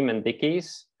 Supreme, and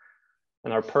Dickies.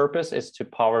 And our purpose is to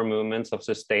power movements of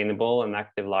sustainable and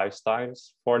active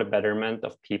lifestyles for the betterment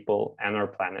of people and our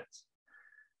planet.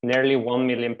 Nearly 1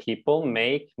 million people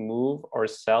make, move, or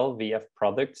sell VF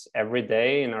products every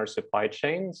day in our supply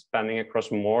chain, spanning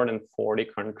across more than 40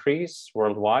 countries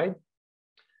worldwide.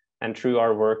 And through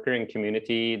our worker and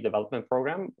community development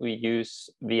program, we use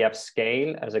VF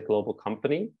Scale as a global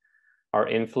company, our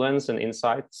influence and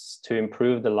insights to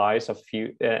improve the lives of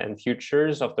and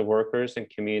futures of the workers and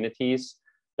communities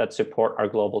that support our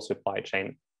global supply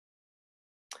chain.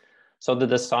 So the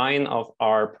design of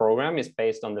our program is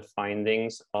based on the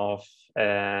findings of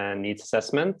needs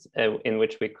assessment, in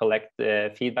which we collect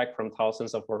feedback from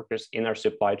thousands of workers in our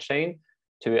supply chain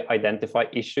to identify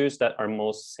issues that are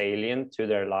most salient to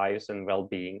their lives and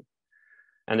well-being.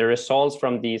 And the results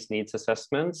from these needs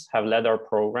assessments have led our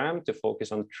program to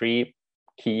focus on 3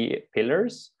 key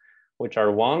pillars, which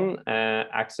are 1,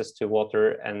 access to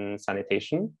water and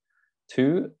sanitation,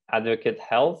 2, advocate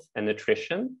health and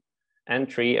nutrition,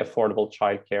 and 3, affordable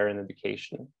childcare and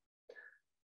education.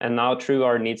 And now through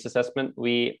our needs assessment,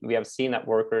 we have seen that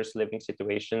workers' living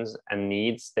situations and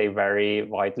needs, they vary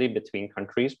widely between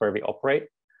countries where we operate.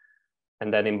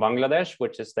 And then in Bangladesh,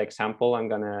 which is the example I'm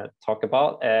gonna talk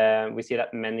about, we see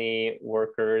that many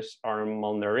workers are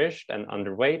malnourished and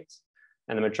underweight,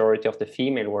 and the majority of the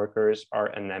female workers are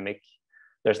anemic.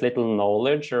 There's little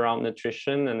knowledge around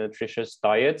nutrition and nutritious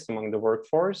diets among the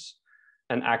workforce,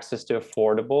 and access to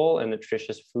affordable and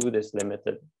nutritious food is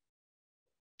limited.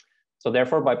 So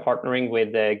therefore, by partnering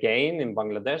with GAIN in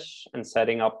Bangladesh and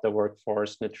setting up the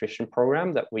workforce nutrition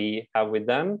program that we have with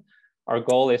them, our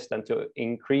goal is then to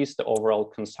increase the overall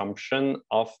consumption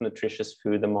of nutritious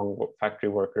food among factory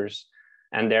workers,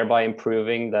 and thereby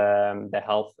improving the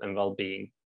health and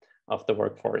well-being of the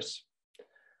workforce.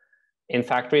 In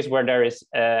factories where there is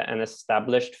an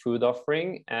established food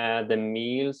offering, the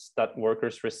meals that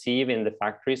workers receive in the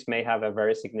factories may have a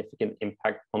very significant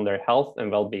impact on their health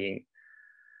and well-being.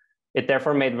 It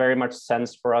therefore made very much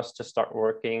sense for us to start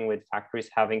working with factories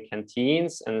having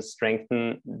canteens and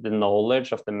strengthen the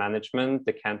knowledge of the management,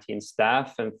 the canteen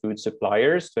staff, and food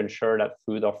suppliers to ensure that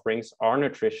food offerings are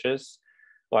nutritious,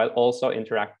 while also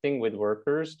interacting with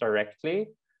workers directly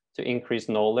to increase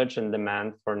knowledge and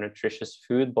demand for nutritious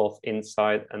food, both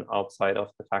inside and outside of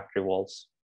the factory walls.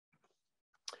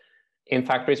 In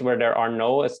factories where there are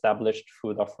no established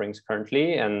food offerings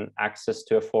currently and access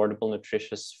to affordable,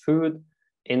 nutritious food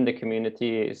in the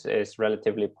community is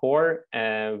relatively poor,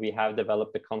 we have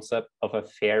developed the concept of a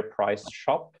fair price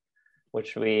shop,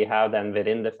 which we have then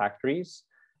within the factories,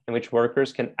 in which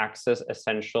workers can access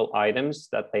essential items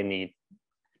that they need.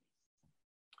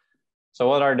 So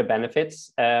what are the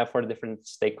benefits for the different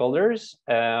stakeholders?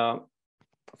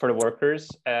 For the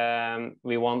workers,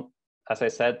 we want, as I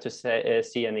said, to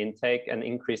see an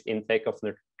increased intake of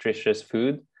nutritious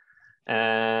food.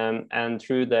 And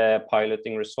through the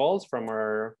piloting results from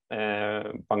our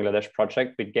Bangladesh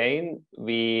project with GAIN,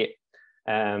 the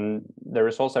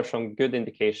results have shown good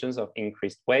indications of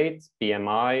increased weight,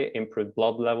 BMI, improved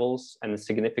blood levels, and a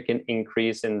significant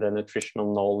increase in the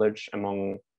nutritional knowledge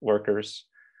among workers.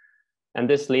 And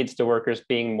this leads to workers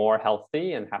being more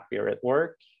healthy and happier at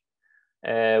work.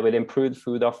 With improved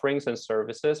food offerings and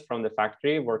services from the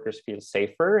factory, workers feel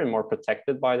safer and more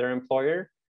protected by their employer,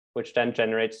 which then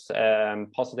generates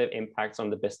positive impacts on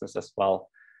the business as well,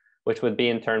 which would be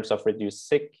in terms of reduced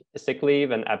sick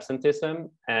leave and absenteeism,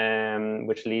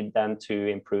 which lead then to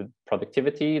improved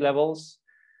productivity levels.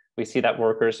 We see that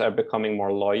workers are becoming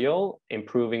more loyal,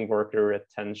 improving worker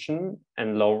retention,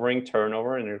 and lowering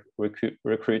turnover and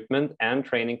recruitment and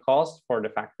training costs for the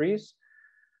factories.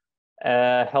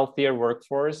 A healthier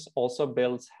workforce also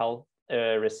builds health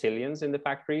resilience in the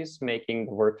factories, making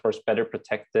the workforce better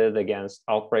protected against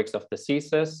outbreaks of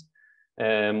diseases,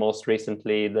 most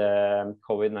recently the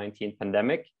COVID-19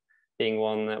 pandemic being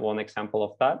one example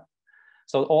of that.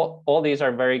 So all these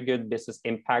are very good business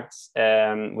impacts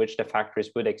which the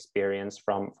factories would experience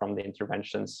from the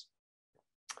interventions.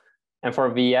 And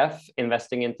for VF,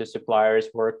 investing into suppliers'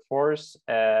 workforce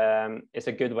is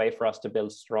a good way for us to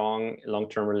build strong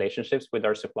long-term relationships with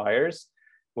our suppliers,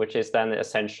 which is then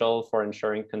essential for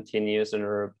ensuring continuous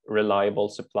and reliable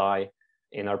supply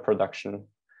in our production.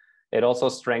 It also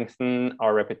strengthens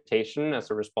our reputation as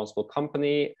a responsible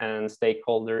company and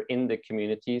stakeholder in the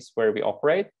communities where we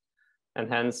operate, and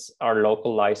hence our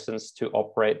local license to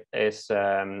operate is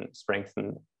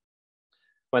strengthened.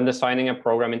 When designing a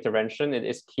program intervention, it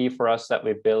is key for us that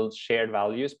we build shared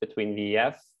values between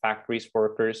VF, factories,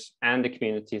 workers, and the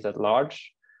communities at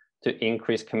large to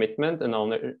increase commitment and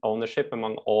ownership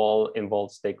among all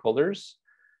involved stakeholders,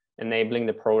 enabling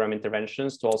the program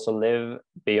interventions to also live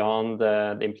beyond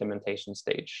the implementation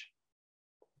stage.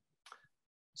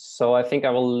 So I think I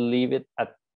will leave it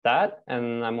at that,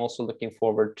 and I'm also looking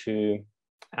forward to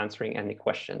answering any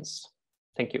questions.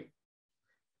 Thank you.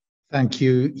 Thank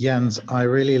you, Jens. I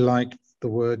really liked the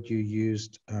word you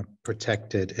used,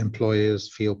 protected.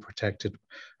 Employers feel protected.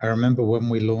 I remember when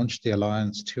we launched the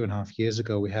Alliance 2.5 years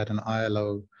ago, we had an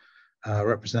ILO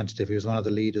representative. He was one of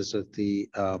the leaders of the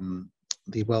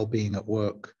Wellbeing at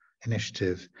Work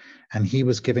initiative. And he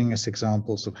was giving us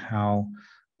examples of how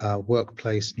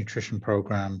workplace nutrition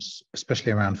programs,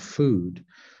 especially around food,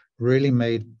 really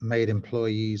made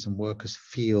employees and workers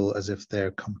feel as if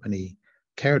their company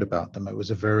cared about them. It was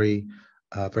a very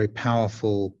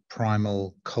powerful,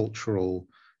 primal, cultural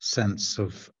sense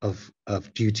of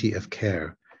duty of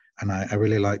care. And I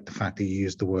really like the fact that you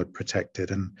used the word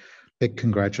protected, and big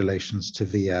congratulations to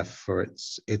VF for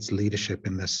its leadership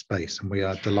in this space. And we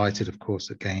are delighted, of course,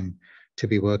 again, to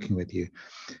be working with you.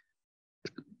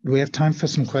 We have time for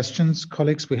some questions,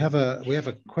 colleagues. We have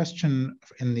a question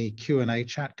in the Q&A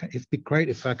chat. It'd be great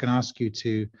if I can ask you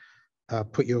to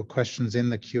put your questions in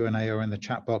the Q&A or in the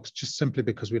chat box, just simply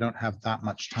because we don't have that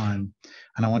much time,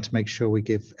 and I want to make sure we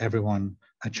give everyone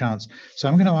a chance. So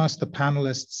I'm going to ask the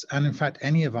panelists, and in fact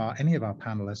any of our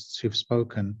panelists who've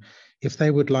spoken, if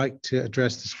they would like to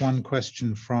address this one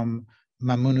question from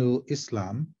Mamunul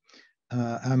Islam.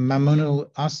 And Mamunul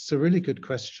asks a really good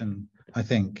question, I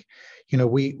think. You know,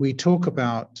 we talk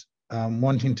about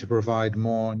wanting to provide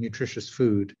more nutritious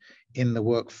food in the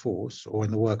workforce or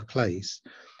in the workplace,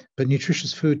 but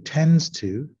nutritious food tends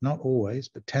to, not always,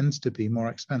 but tends to be more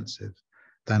expensive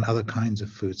than other kinds of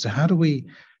food. So how do we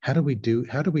deal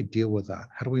with that?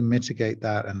 How do we mitigate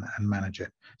that and manage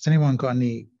it? Has anyone got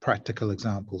any practical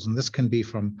examples? And this can be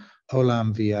from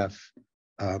Olam, VF,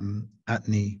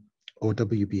 ATNI, or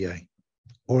WBA,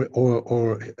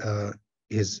 or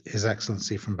His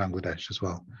Excellency from Bangladesh as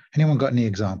well. Anyone got any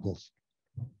examples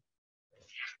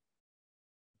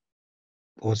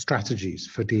or strategies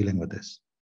for dealing with this?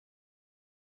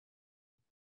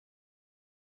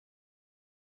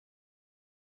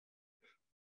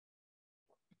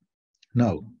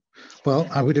 No. Well,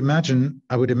 I would imagine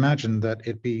that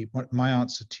it'd be, my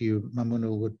answer to you,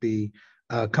 Mamunul, would be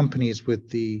companies with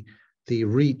the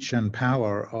reach and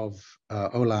power of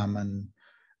Olam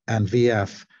and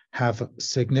VF have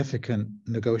significant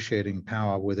negotiating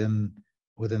power within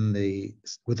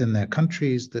their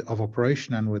countries of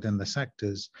operation and within the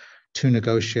sectors to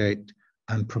negotiate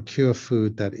and procure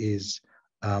food that is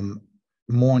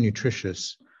more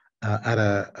nutritious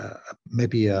at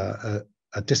maybe a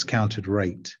discounted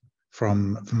rate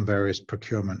from various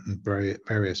procurement and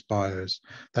various buyers.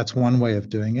 That's one way of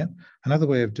doing it. Another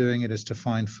way of doing it is to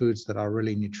find foods that are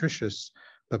really nutritious,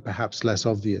 but perhaps less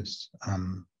obvious.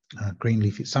 Some green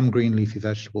leafy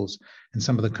vegetables in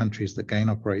some of the countries that GAIN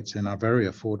operates in are very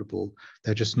affordable.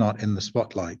 They're just not in the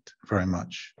spotlight very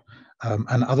much.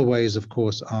 And other ways, of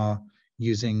course, are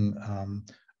using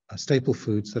staple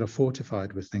foods that are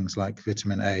fortified with things like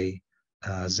vitamin A,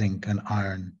 zinc, and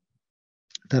iron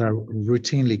that are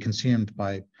routinely consumed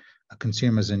by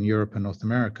consumers in Europe and North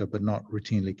America, but not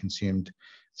routinely consumed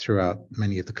throughout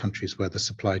many of the countries where the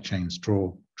supply chains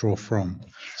draw from.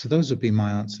 So those would be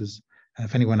my answers. And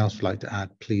if anyone else would like to add,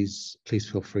 please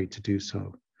feel free to do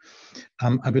so.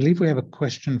 I believe we have a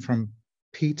question from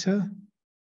Peter.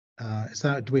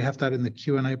 Do we have that in the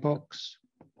Q&A box?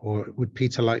 Or would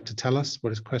Peter like to tell us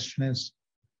what his question is?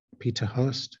 Peter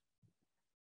Hurst.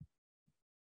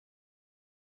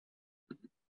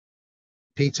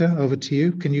 Peter, over to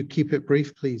you. Can you keep it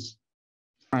brief, please?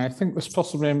 I think there's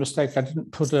possibly a mistake. I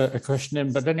didn't put a question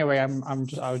in, but anyway,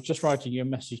 I was just writing you a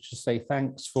message to say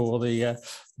thanks for the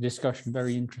discussion.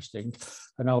 Very interesting,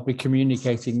 and I'll be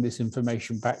communicating this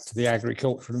information back to the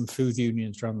agricultural and food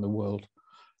unions around the world.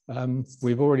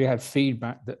 We've already had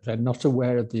feedback that they're not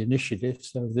aware of the initiative,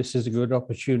 so this is a good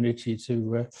opportunity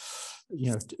to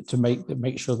to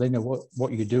make sure they know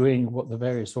what you're doing, what the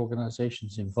various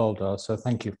organisations involved are. So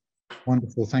thank you.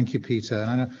 Wonderful, thank you, Peter.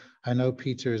 And I know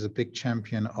Peter is a big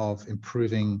champion of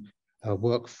improving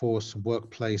workforce,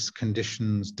 workplace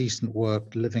conditions, decent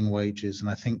work, living wages. And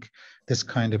I think this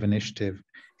kind of initiative,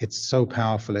 it's so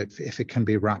powerful if it can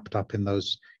be wrapped up in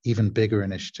those even bigger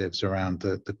initiatives around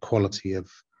the quality of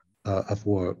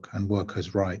work and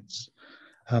workers' rights.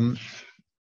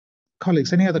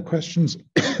 Colleagues, any other questions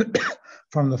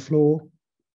from the floor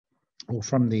or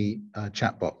from the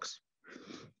chat box?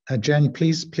 Jen,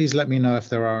 please let me know if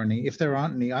there are any. If there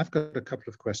aren't any, I've got a couple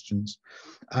of questions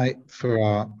for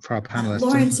our panelists.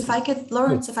 Lawrence,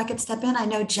 if I could step in. I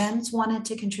know Jen's wanted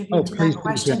to contribute to that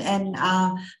question, and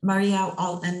Marije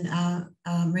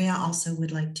also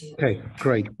would like to. Okay,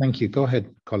 great. Thank you. Go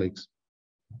ahead, colleagues.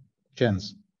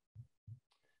 Jens.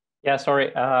 Yeah,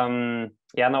 sorry.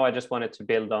 Yeah, no, I just wanted to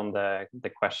build on the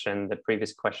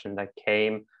previous question that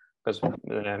came, because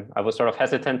I was sort of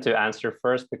hesitant to answer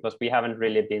first because we haven't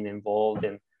really been involved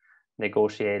in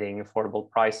negotiating affordable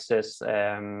prices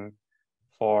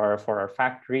for our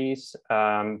factories.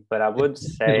 But I would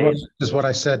say, does what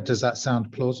I said, does that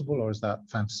sound plausible, or is that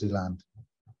fantasy land?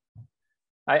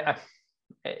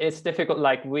 It's difficult.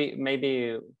 Like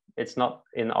maybe it's not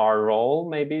in our role.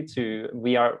 Maybe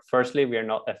we are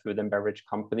not a food and beverage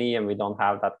company, and we don't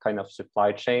have that kind of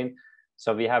supply chain.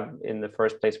 So we have, in the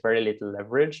first place, very little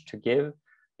leverage to give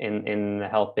in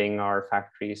helping our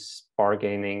factories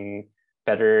bargaining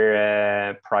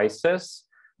better prices.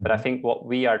 But I think what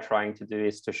we are trying to do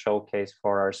is to showcase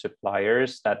for our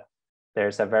suppliers that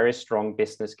there's a very strong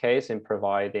business case in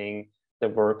providing the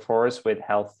workforce with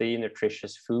healthy,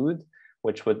 nutritious food,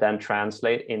 which would then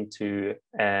translate into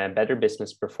better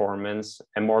business performance,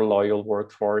 a more loyal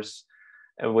workforce,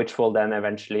 which will then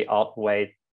eventually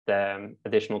outweigh the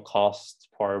additional cost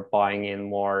for buying in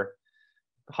more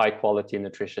high quality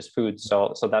nutritious food.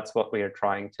 So that's what we are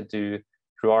trying to do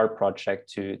through our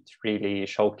project to really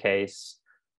showcase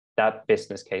that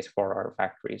business case for our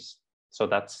factories. So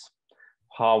that's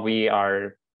how we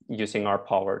are using our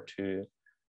power to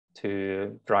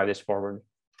drive this forward.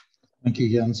 Thank you,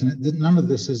 Jens. And none of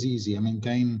this is easy. I mean,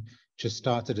 GAIN just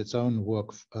started its own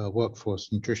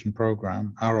workforce nutrition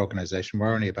program. Our organization,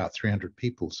 we're only about 300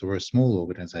 people, so we're a small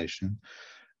organization.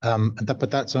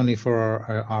 But that's only for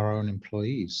our own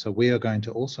employees. So we are going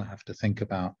to also have to think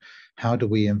about how do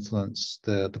we influence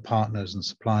the partners and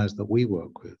suppliers that we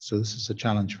work with. So this is a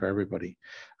challenge for everybody.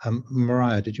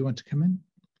 Marije, did you want to come in?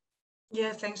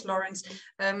 Yeah, thanks, Lawrence.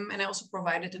 And I also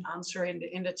provided an answer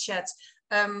in the chat.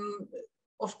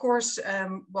 Of course,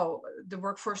 well, the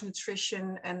workforce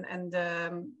nutrition and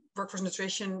workforce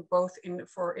nutrition, both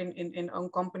in own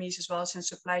companies as well as in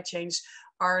supply chains,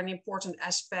 are an important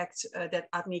aspect that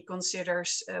ATNI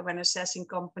considers when assessing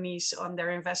companies on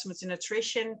their investments in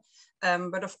nutrition.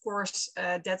 But of course,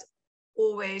 that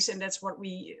always, and that's what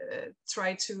we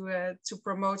try to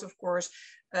promote, of course,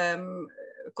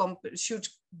 should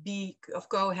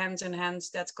go hand in hand,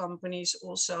 that companies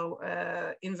also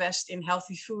invest in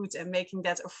healthy food and making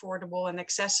that affordable and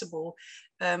accessible.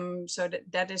 So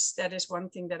that is one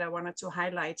thing that I wanted to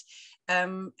highlight.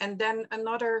 And then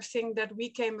another thing that we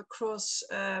came across,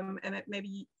 and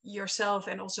maybe yourself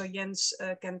and also Jens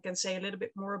can say a little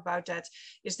bit more about that,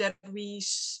 is that we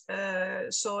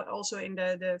saw also in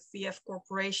the VF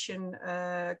Corporation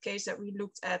case that we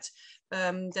looked at,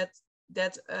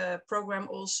 that program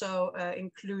also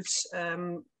includes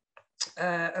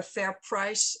a fair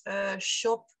price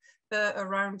shop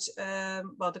around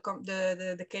well,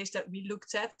 the case that we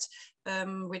looked at,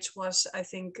 which was, I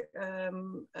think,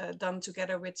 done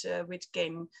together with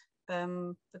GAIN.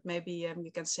 But maybe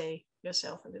you can say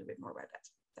yourself a little bit more about that.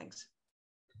 Thanks.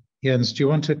 Jens, do you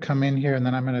want to come in here? And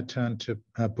then I'm going to turn to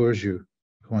Burcu,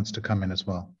 who wants to come in as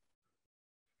well.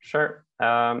 Sure.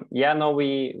 Yeah, no,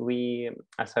 we,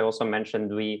 as I also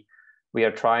mentioned, we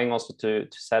are trying also to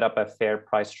set up a fair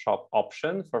price shop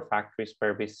option for factories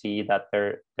where we see that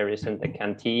there isn't a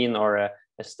canteen or a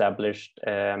established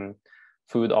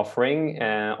food offering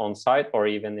on site, or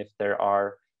even if there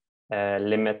are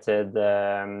limited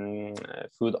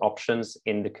food options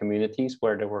in the communities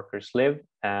where the workers live.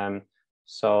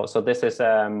 So this is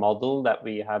a model that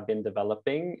we have been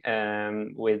developing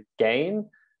with GAIN,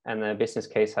 and a business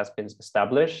case has been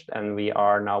established, and we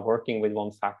are now working with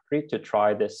one factory to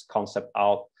try this concept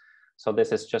out. So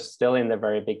this is just still in the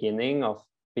very beginning of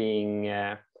being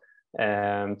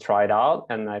tried out,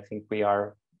 and I think we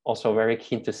are also very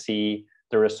keen to see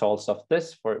the results of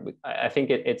this. I think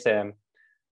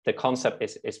the concept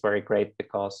is very great,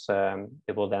 because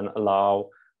it will then allow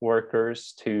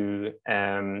workers to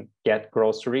get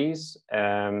groceries,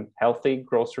 healthy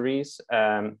groceries,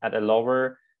 at a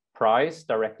lower price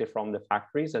directly from the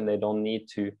factories, and they don't need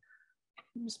to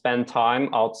spend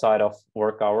time outside of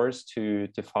work hours to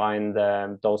find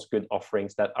those good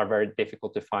offerings that are very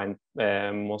difficult to find,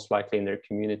 most likely in their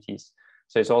communities.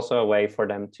 So it's also a way for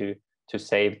them to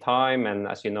save time. And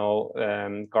as you know,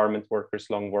 garment workers,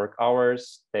 long work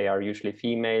hours, they are usually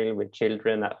female with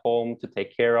children at home to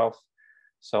take care of.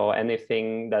 So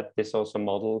anything that this also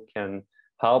model can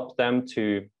help them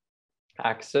to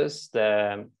access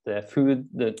the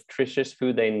nutritious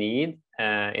food they need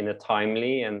in a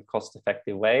timely and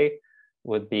cost-effective way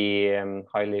would be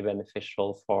highly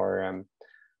beneficial for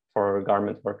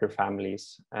garment worker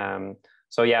families.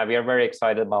 So yeah, we are very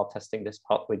excited about testing this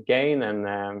out with GAIN,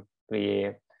 and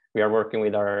we are working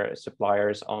with our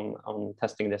suppliers on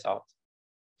testing this out.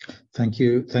 Thank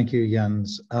you,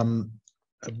 Jens.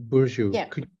 Burcu, yeah.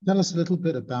 Could you tell us a little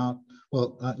bit about,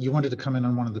 well, you wanted to come in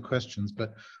on one of the questions,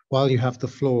 but while you have the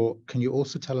floor, can you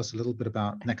also tell us a little bit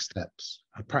about next steps,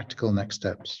 practical next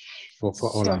steps for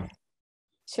Olam?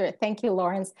 Sure. Thank you,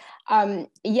 Lawrence.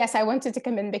 Yes, I wanted to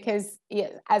come in because,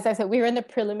 as I said, we were in the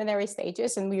preliminary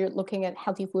stages and we were looking at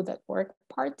healthy food at work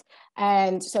part.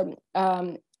 And so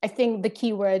I think the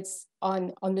keywords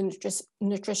on the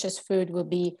nutritious food will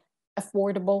be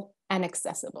affordable and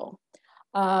accessible.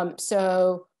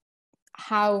 So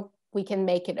how we can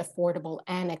make it affordable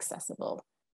and accessible?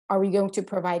 Are we going to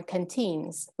provide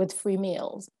canteens with free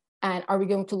meals? And are we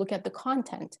going to look at the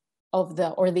content of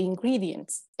the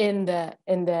ingredients in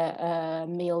the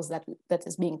meals that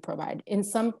is being provided? In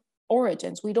some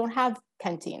origins, we don't have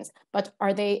canteens, but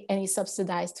are they any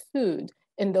subsidized food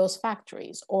in those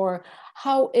factories? Or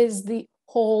how is the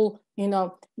whole,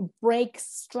 break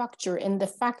structure in the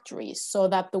factories so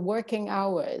that the working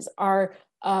hours are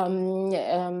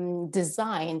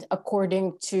designed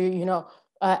according to,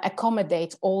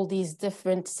 accommodate all these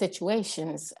different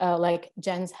situations, like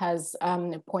Jens has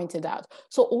pointed out.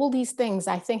 So all these things,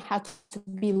 I think, have to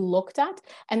be looked at.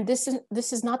 And this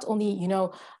is not only,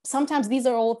 sometimes these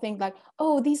are all things like,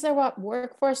 oh, these are what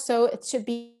workforce, so it should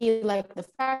be like the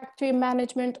factory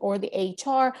management or the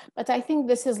HR. But I think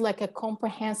this is like a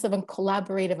comprehensive and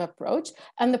collaborative approach.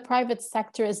 And the private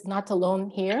sector is not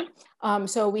alone here.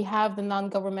 So we have the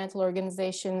non-governmental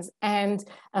organizations and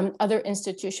other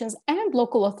institutions and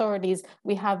local authorities.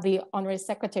 We have the Honorary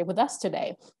Secretary with us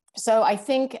today. So I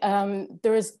think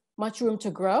there is much room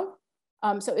to grow.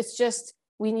 So it's just,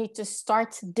 we need to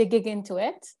start digging into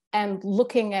it and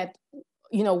looking at,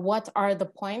 what are the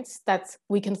points that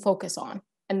we can focus on,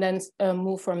 and then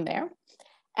move from there.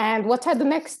 And what are the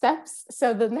next steps?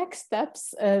 So the next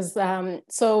steps is,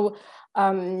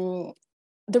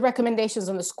 the recommendations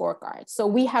on the scorecard. So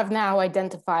we have now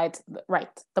identified, right,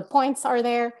 the points are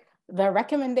there, the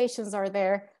recommendations are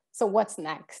there. So what's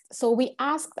next? So we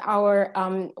asked our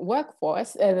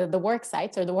workforce, the work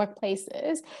sites or the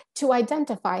workplaces, to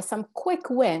identify some quick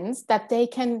wins that they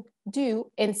can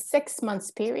do in 6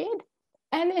 months period,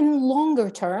 and in longer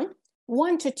term,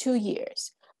 1 to 2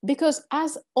 years. Because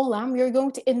as Olam, you're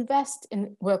going to invest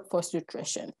in workforce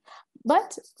nutrition.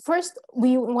 But first,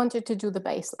 we wanted to do the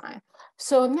baseline.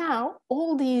 So now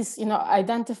all these,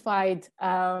 identified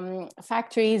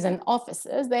factories and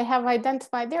offices, they have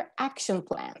identified their action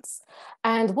plans.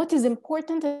 And what is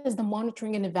important is the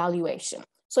monitoring and evaluation.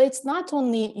 So it's not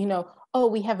only, oh,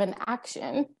 we have an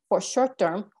action for short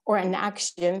term or an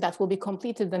action that will be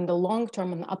completed in the long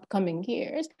term in the upcoming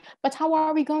years, but how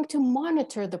are we going to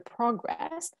monitor the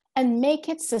progress and make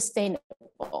it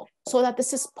sustainable so that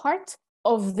this is part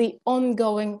of the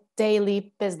ongoing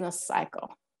daily business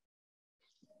cycle?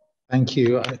 Thank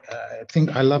you. I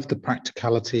think I love the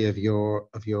practicality of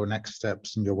your next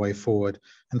steps and your way forward.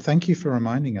 And thank you for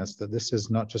reminding us that this is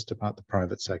not just about the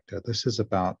private sector. This is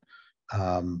about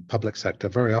public sector.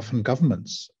 Very often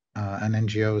governments and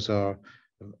NGOs are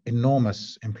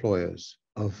enormous employers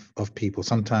of people,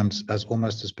 sometimes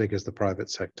almost as big as the private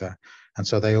sector. And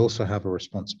so they also have a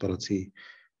responsibility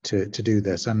to do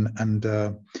this. And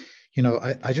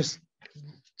I just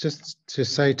to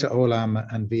say to Olam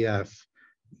and VF,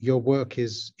 your work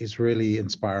is really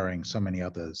inspiring so many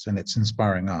others, and it's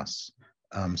inspiring us.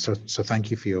 So thank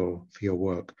you for your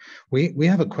work. We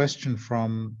have a question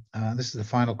from this is the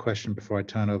final question before I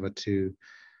turn over to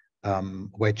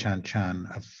Wei Chan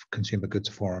of Consumer Goods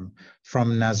Forum,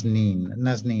 from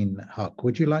Nazneen Huck.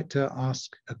 Would you like to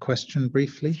ask a question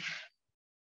briefly,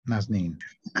 Nazneen?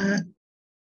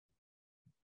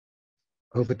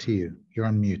 Over to you. You're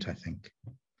on mute, I think.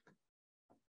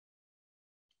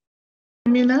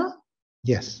 Me now?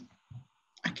 Yes.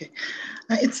 Okay.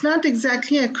 It's not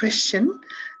exactly a question.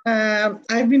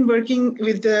 I've been working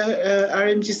with the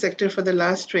RMG sector for the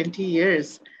last 20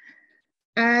 years.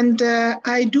 And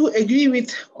I do agree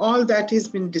with all that has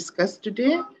been discussed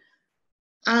today.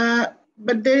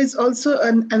 But there is also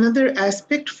another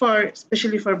aspect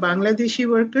especially for Bangladeshi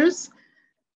workers,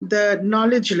 the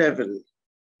knowledge level.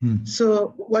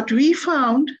 So what we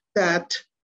found that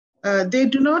they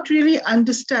do not really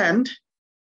understand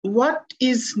what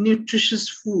is nutritious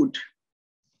food.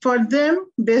 For them,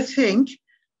 they think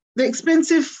the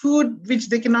expensive food, which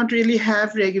they cannot really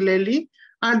have regularly,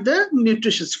 are the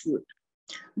nutritious food.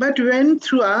 But when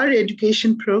through our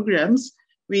education programs,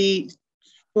 we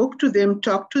spoke to them,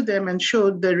 talked to them, and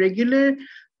showed the regular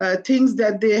things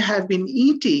that they have been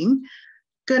eating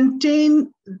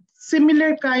contain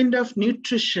similar kind of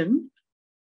nutrition.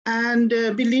 And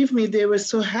believe me, they were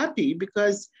so happy,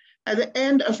 because at the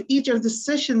end of each of the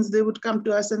sessions, they would come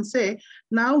to us and say,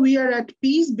 now we are at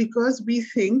peace because we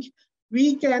think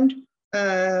we can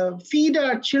feed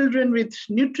our children with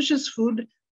nutritious food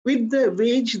with the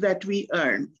wage that we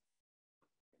earn.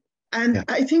 And yeah.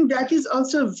 I think that is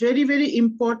also a very, very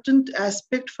important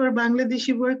aspect for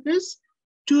Bangladeshi workers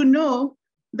to know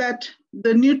that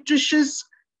the nutritious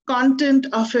content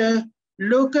of a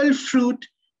local fruit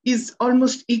is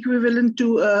almost equivalent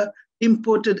to an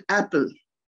imported apple.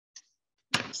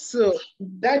 So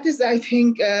that is, I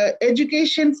think,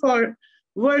 education for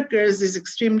workers is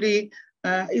extremely,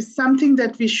 is something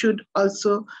that we should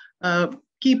also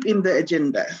keep in the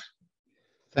agenda.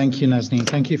 Thank you, Nazneen.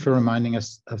 Thank you for reminding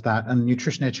us of that. And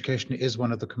nutrition education is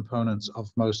one of the components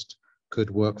of most good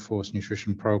workforce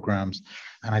nutrition programs.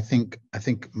 And I think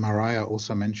Marije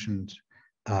also mentioned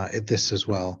this as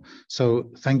well. So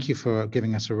thank you for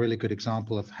giving us a really good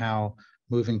example of how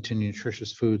moving to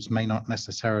nutritious foods may not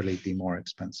necessarily be more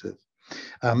expensive.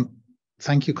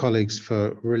 Thank you, colleagues,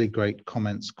 for really great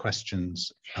comments,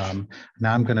 questions.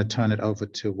 Now I'm going to turn it over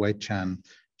to Wei Chan.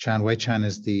 Wei Chan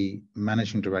is the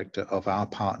Managing Director of our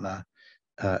partner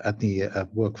at the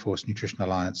Workforce Nutrition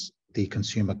Alliance, the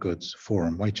Consumer Goods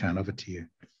Forum. Wei Chan, over to you.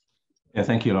 Yeah,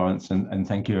 thank you, Lawrence, and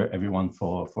thank you everyone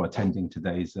for attending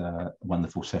today's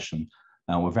wonderful session.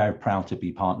 We're very proud to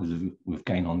be partners with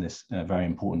GAIN on this very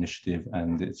important initiative,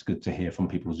 and it's good to hear from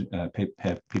people's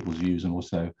views and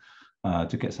also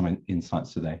to get some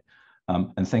insights today.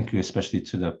 And thank you especially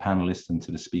to the panelists and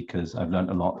to the speakers. I've learned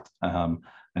a lot,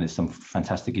 and it's some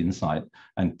fantastic insight.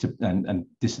 And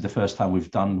this is the first time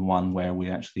we've done one where we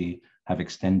actually have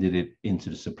extended it into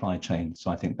the supply chain.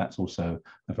 So I think that's also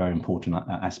a very important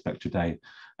aspect today.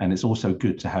 And it's also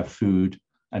good to have food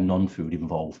and non-food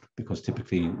involved, because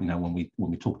typically, you know, when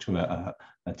we talk to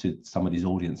some of these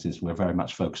audiences, we're very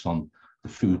much focused on the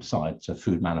food side, so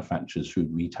food manufacturers, food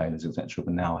retailers, etc.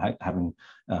 But now having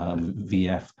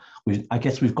VF, I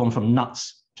guess we've gone from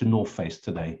nuts to North Face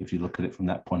today, if you look at it from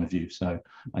that point of view. So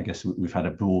I guess we've had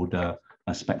a broad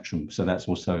spectrum. So that's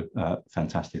also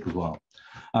fantastic as well.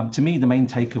 To me, the main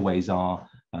takeaways are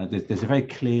there's a very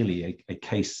clearly a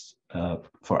case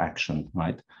for action,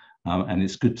 right? And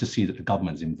it's good to see that the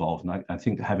government's involved. And I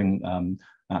think having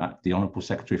the Honourable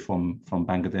Secretary from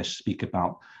Bangladesh speak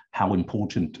about how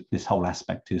important this whole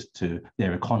aspect is to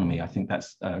their economy, I think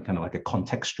that's kind of like a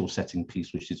contextual setting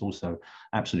piece, which is also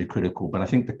absolutely critical. But I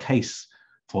think the case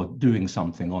for doing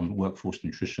something on workforce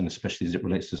nutrition, especially as it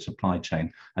relates to supply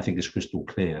chain, I think is crystal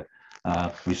clear.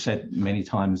 We've said many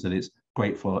times that it's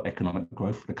great for economic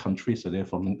growth for the country, so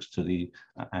therefore links to the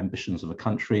ambitions of the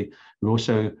country. We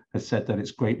also have said that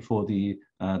it's great for the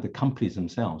companies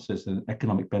themselves. So it's an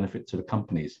economic benefit to the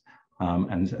companies,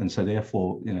 and so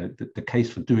therefore, you know, the case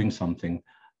for doing something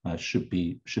should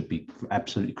be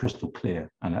absolutely crystal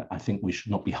clear. And I think we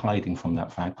should not be hiding from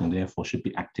that fact, and therefore should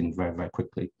be acting very, very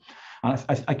quickly. And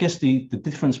I guess the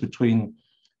difference between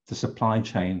the supply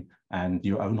chain and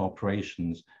your own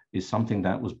operations is something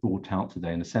that was brought out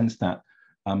today, in the sense that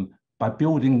by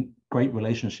building great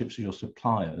relationships with your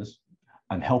suppliers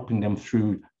and helping them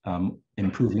through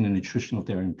improving the nutrition of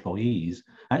their employees,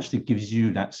 actually gives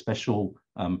you that special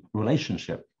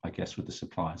relationship, I guess, with the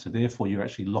supplier. So therefore, you're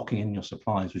actually locking in your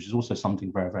suppliers, which is also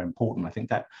something very, very important. I think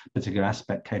that particular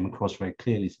aspect came across very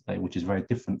clearly today, which is very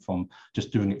different from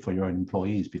just doing it for your own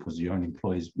employees, because your own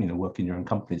employees, you know, work in your own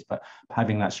companies, but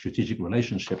having that strategic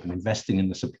relationship and investing in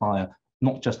the supplier,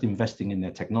 not just investing in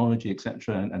their technology,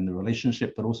 etc., and the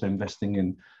relationship, but also investing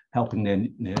in helping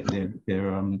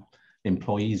their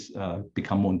employees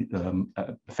become more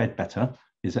fed better,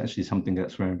 is actually something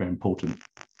that's very, very important.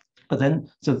 But then,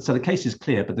 so the case is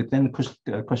clear, but then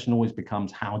the question always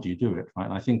becomes, how do you do it, right?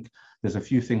 And I think there's a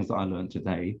few things that I learned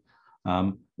today,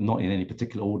 not in any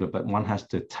particular order, but one has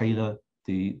to tailor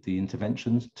the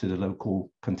interventions to the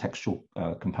local contextual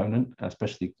component,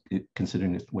 especially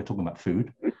considering we're talking about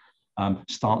food.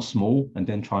 Start small and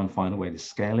then try and find a way to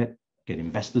scale it, get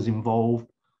investors involved.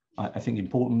 I think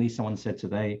importantly, someone said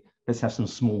today, let's have some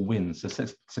small wins.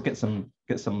 So get some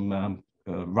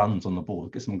runs on the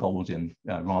board, get some goals in,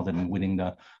 rather than winning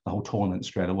the whole tournament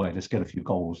straight away. Let's get a few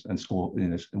goals and score, you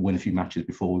know, win a few matches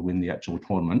before we win the actual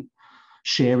tournament.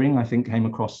 Sharing, I think, came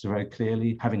across very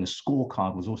clearly. Having a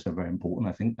scorecard was also very important.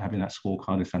 I think having that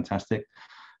scorecard is fantastic.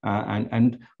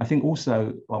 And I think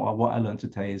also what I learned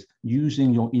today is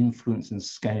using your influence and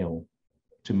scale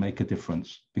to make a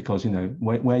difference, because, you know,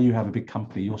 where you have a big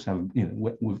company, you also have, you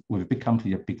know, with a big company,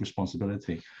 you have big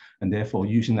responsibility, and therefore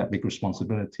using that big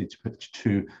responsibility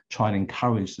to try and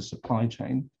encourage the supply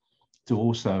chain to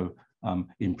also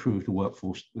improve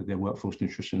their workforce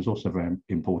nutrition is also very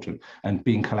important. And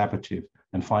being collaborative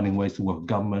and finding ways to work with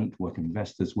government, work with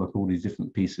investors, work all these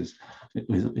different pieces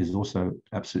is also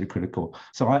absolutely critical.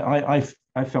 So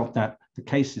I felt that the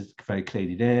case is very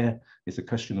clearly there. It's a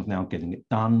question of now getting it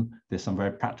done. There's some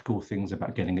very practical things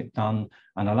about getting it done.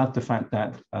 And I love the fact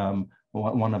that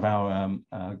one of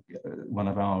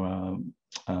our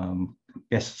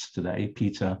guests today,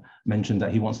 Peter, mentioned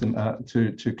that he wants them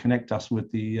to connect us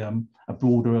with a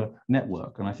broader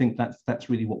network. And I think that's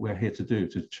really what we're here to do,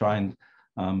 to try and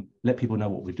let people know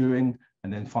what we're doing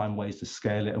and then find ways to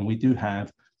scale it. And we do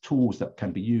have tools that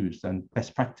can be used and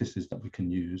best practices that we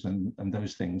can use and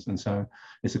those things. And so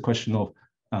it's a question of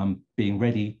being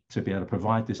ready to be able to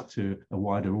provide this to a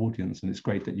wider audience. And it's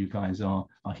great that you guys are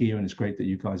here, and it's great that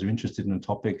you guys are interested in the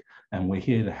topic, and we're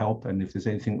here to help. And if there's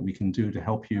anything that we can do to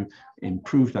help you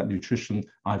improve that nutrition,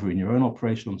 either in your own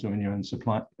operations or in your own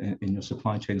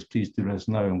supply chains, please do let us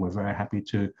know. And we're very happy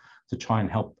to try and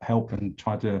help and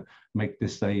try to make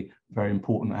this a very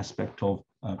important aspect of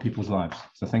people's lives.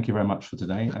 So thank you very much for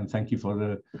today, and thank you for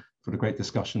the great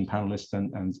discussion, panelists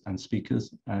and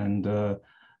speakers. And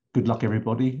good luck,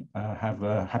 everybody. Have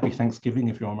a happy Thanksgiving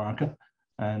if you're in America,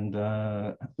 and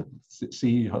see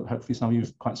you, hopefully some of you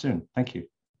quite soon. Thank you.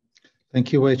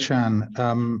 Thank you, Wei Chan.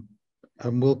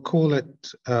 And we'll call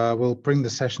it, we'll bring the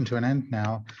session to an end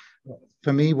now.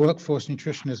 For me, workforce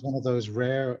nutrition is one of those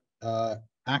rare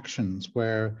actions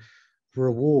where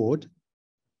reward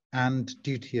and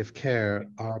duty of care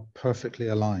are perfectly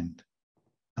aligned.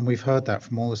 And we've heard that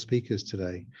from all the speakers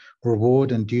today.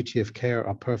 Reward and duty of care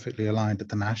are perfectly aligned at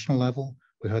the national level,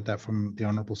 We heard that from the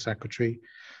Honorable Secretary.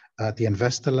 At the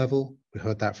investor level, we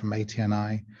heard that from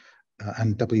ATNI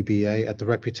and WBA. At the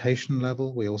reputation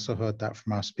level, we also heard that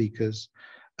from our speakers.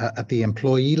 At the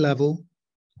employee level,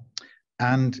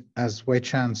 and as Wei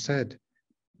Chan said,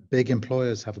 big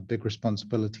employers have a big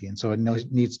responsibility, and so it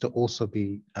needs to also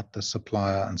be at the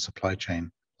supplier and supply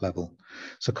chain level.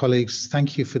 So colleagues,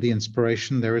 thank you for the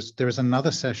inspiration. There is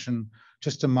another session,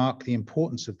 just to mark the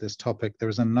importance of this topic, there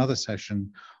is another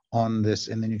session on this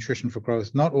in the Nutrition for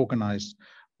Growth, not organized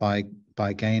by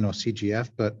GAIN or CGF,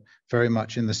 but very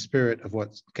much in the spirit of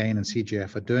what GAIN and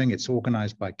CGF are doing. It's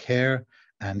organized by CARE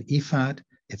and IFAD.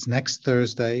 It's next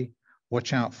Thursday.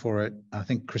 Watch out for it. I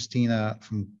think Christina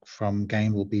from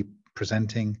GAIN will be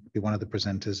presenting, be one of the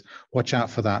presenters. Watch out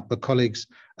for that. But colleagues,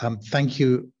 thank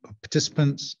you,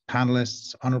 participants,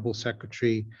 panelists, Honorable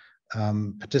Secretary,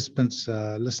 participants,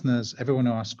 listeners, everyone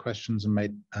who asked questions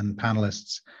and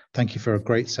panelists. Thank you for a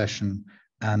great session,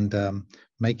 and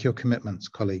make your commitments,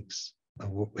 colleagues.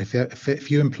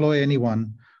 If you employ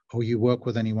anyone or you work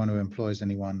with anyone who employs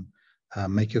anyone,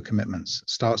 make your commitments.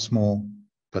 Start small,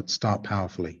 but start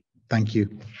powerfully. Thank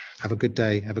you. Have a good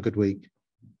day. Have a good week.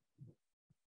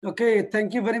 Okay.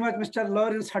 Thank you very much, Mr.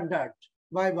 Lawrence Haddad.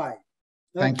 Bye-bye.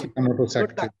 Thank you, Honorable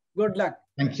Secretary. Good luck.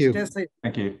 Thank you. Stay safe.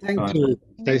 Thank you. Thank you.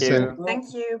 Stay safe.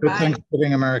 Thank you. Good Bye.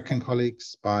 Thanksgiving, American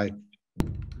colleagues. Bye.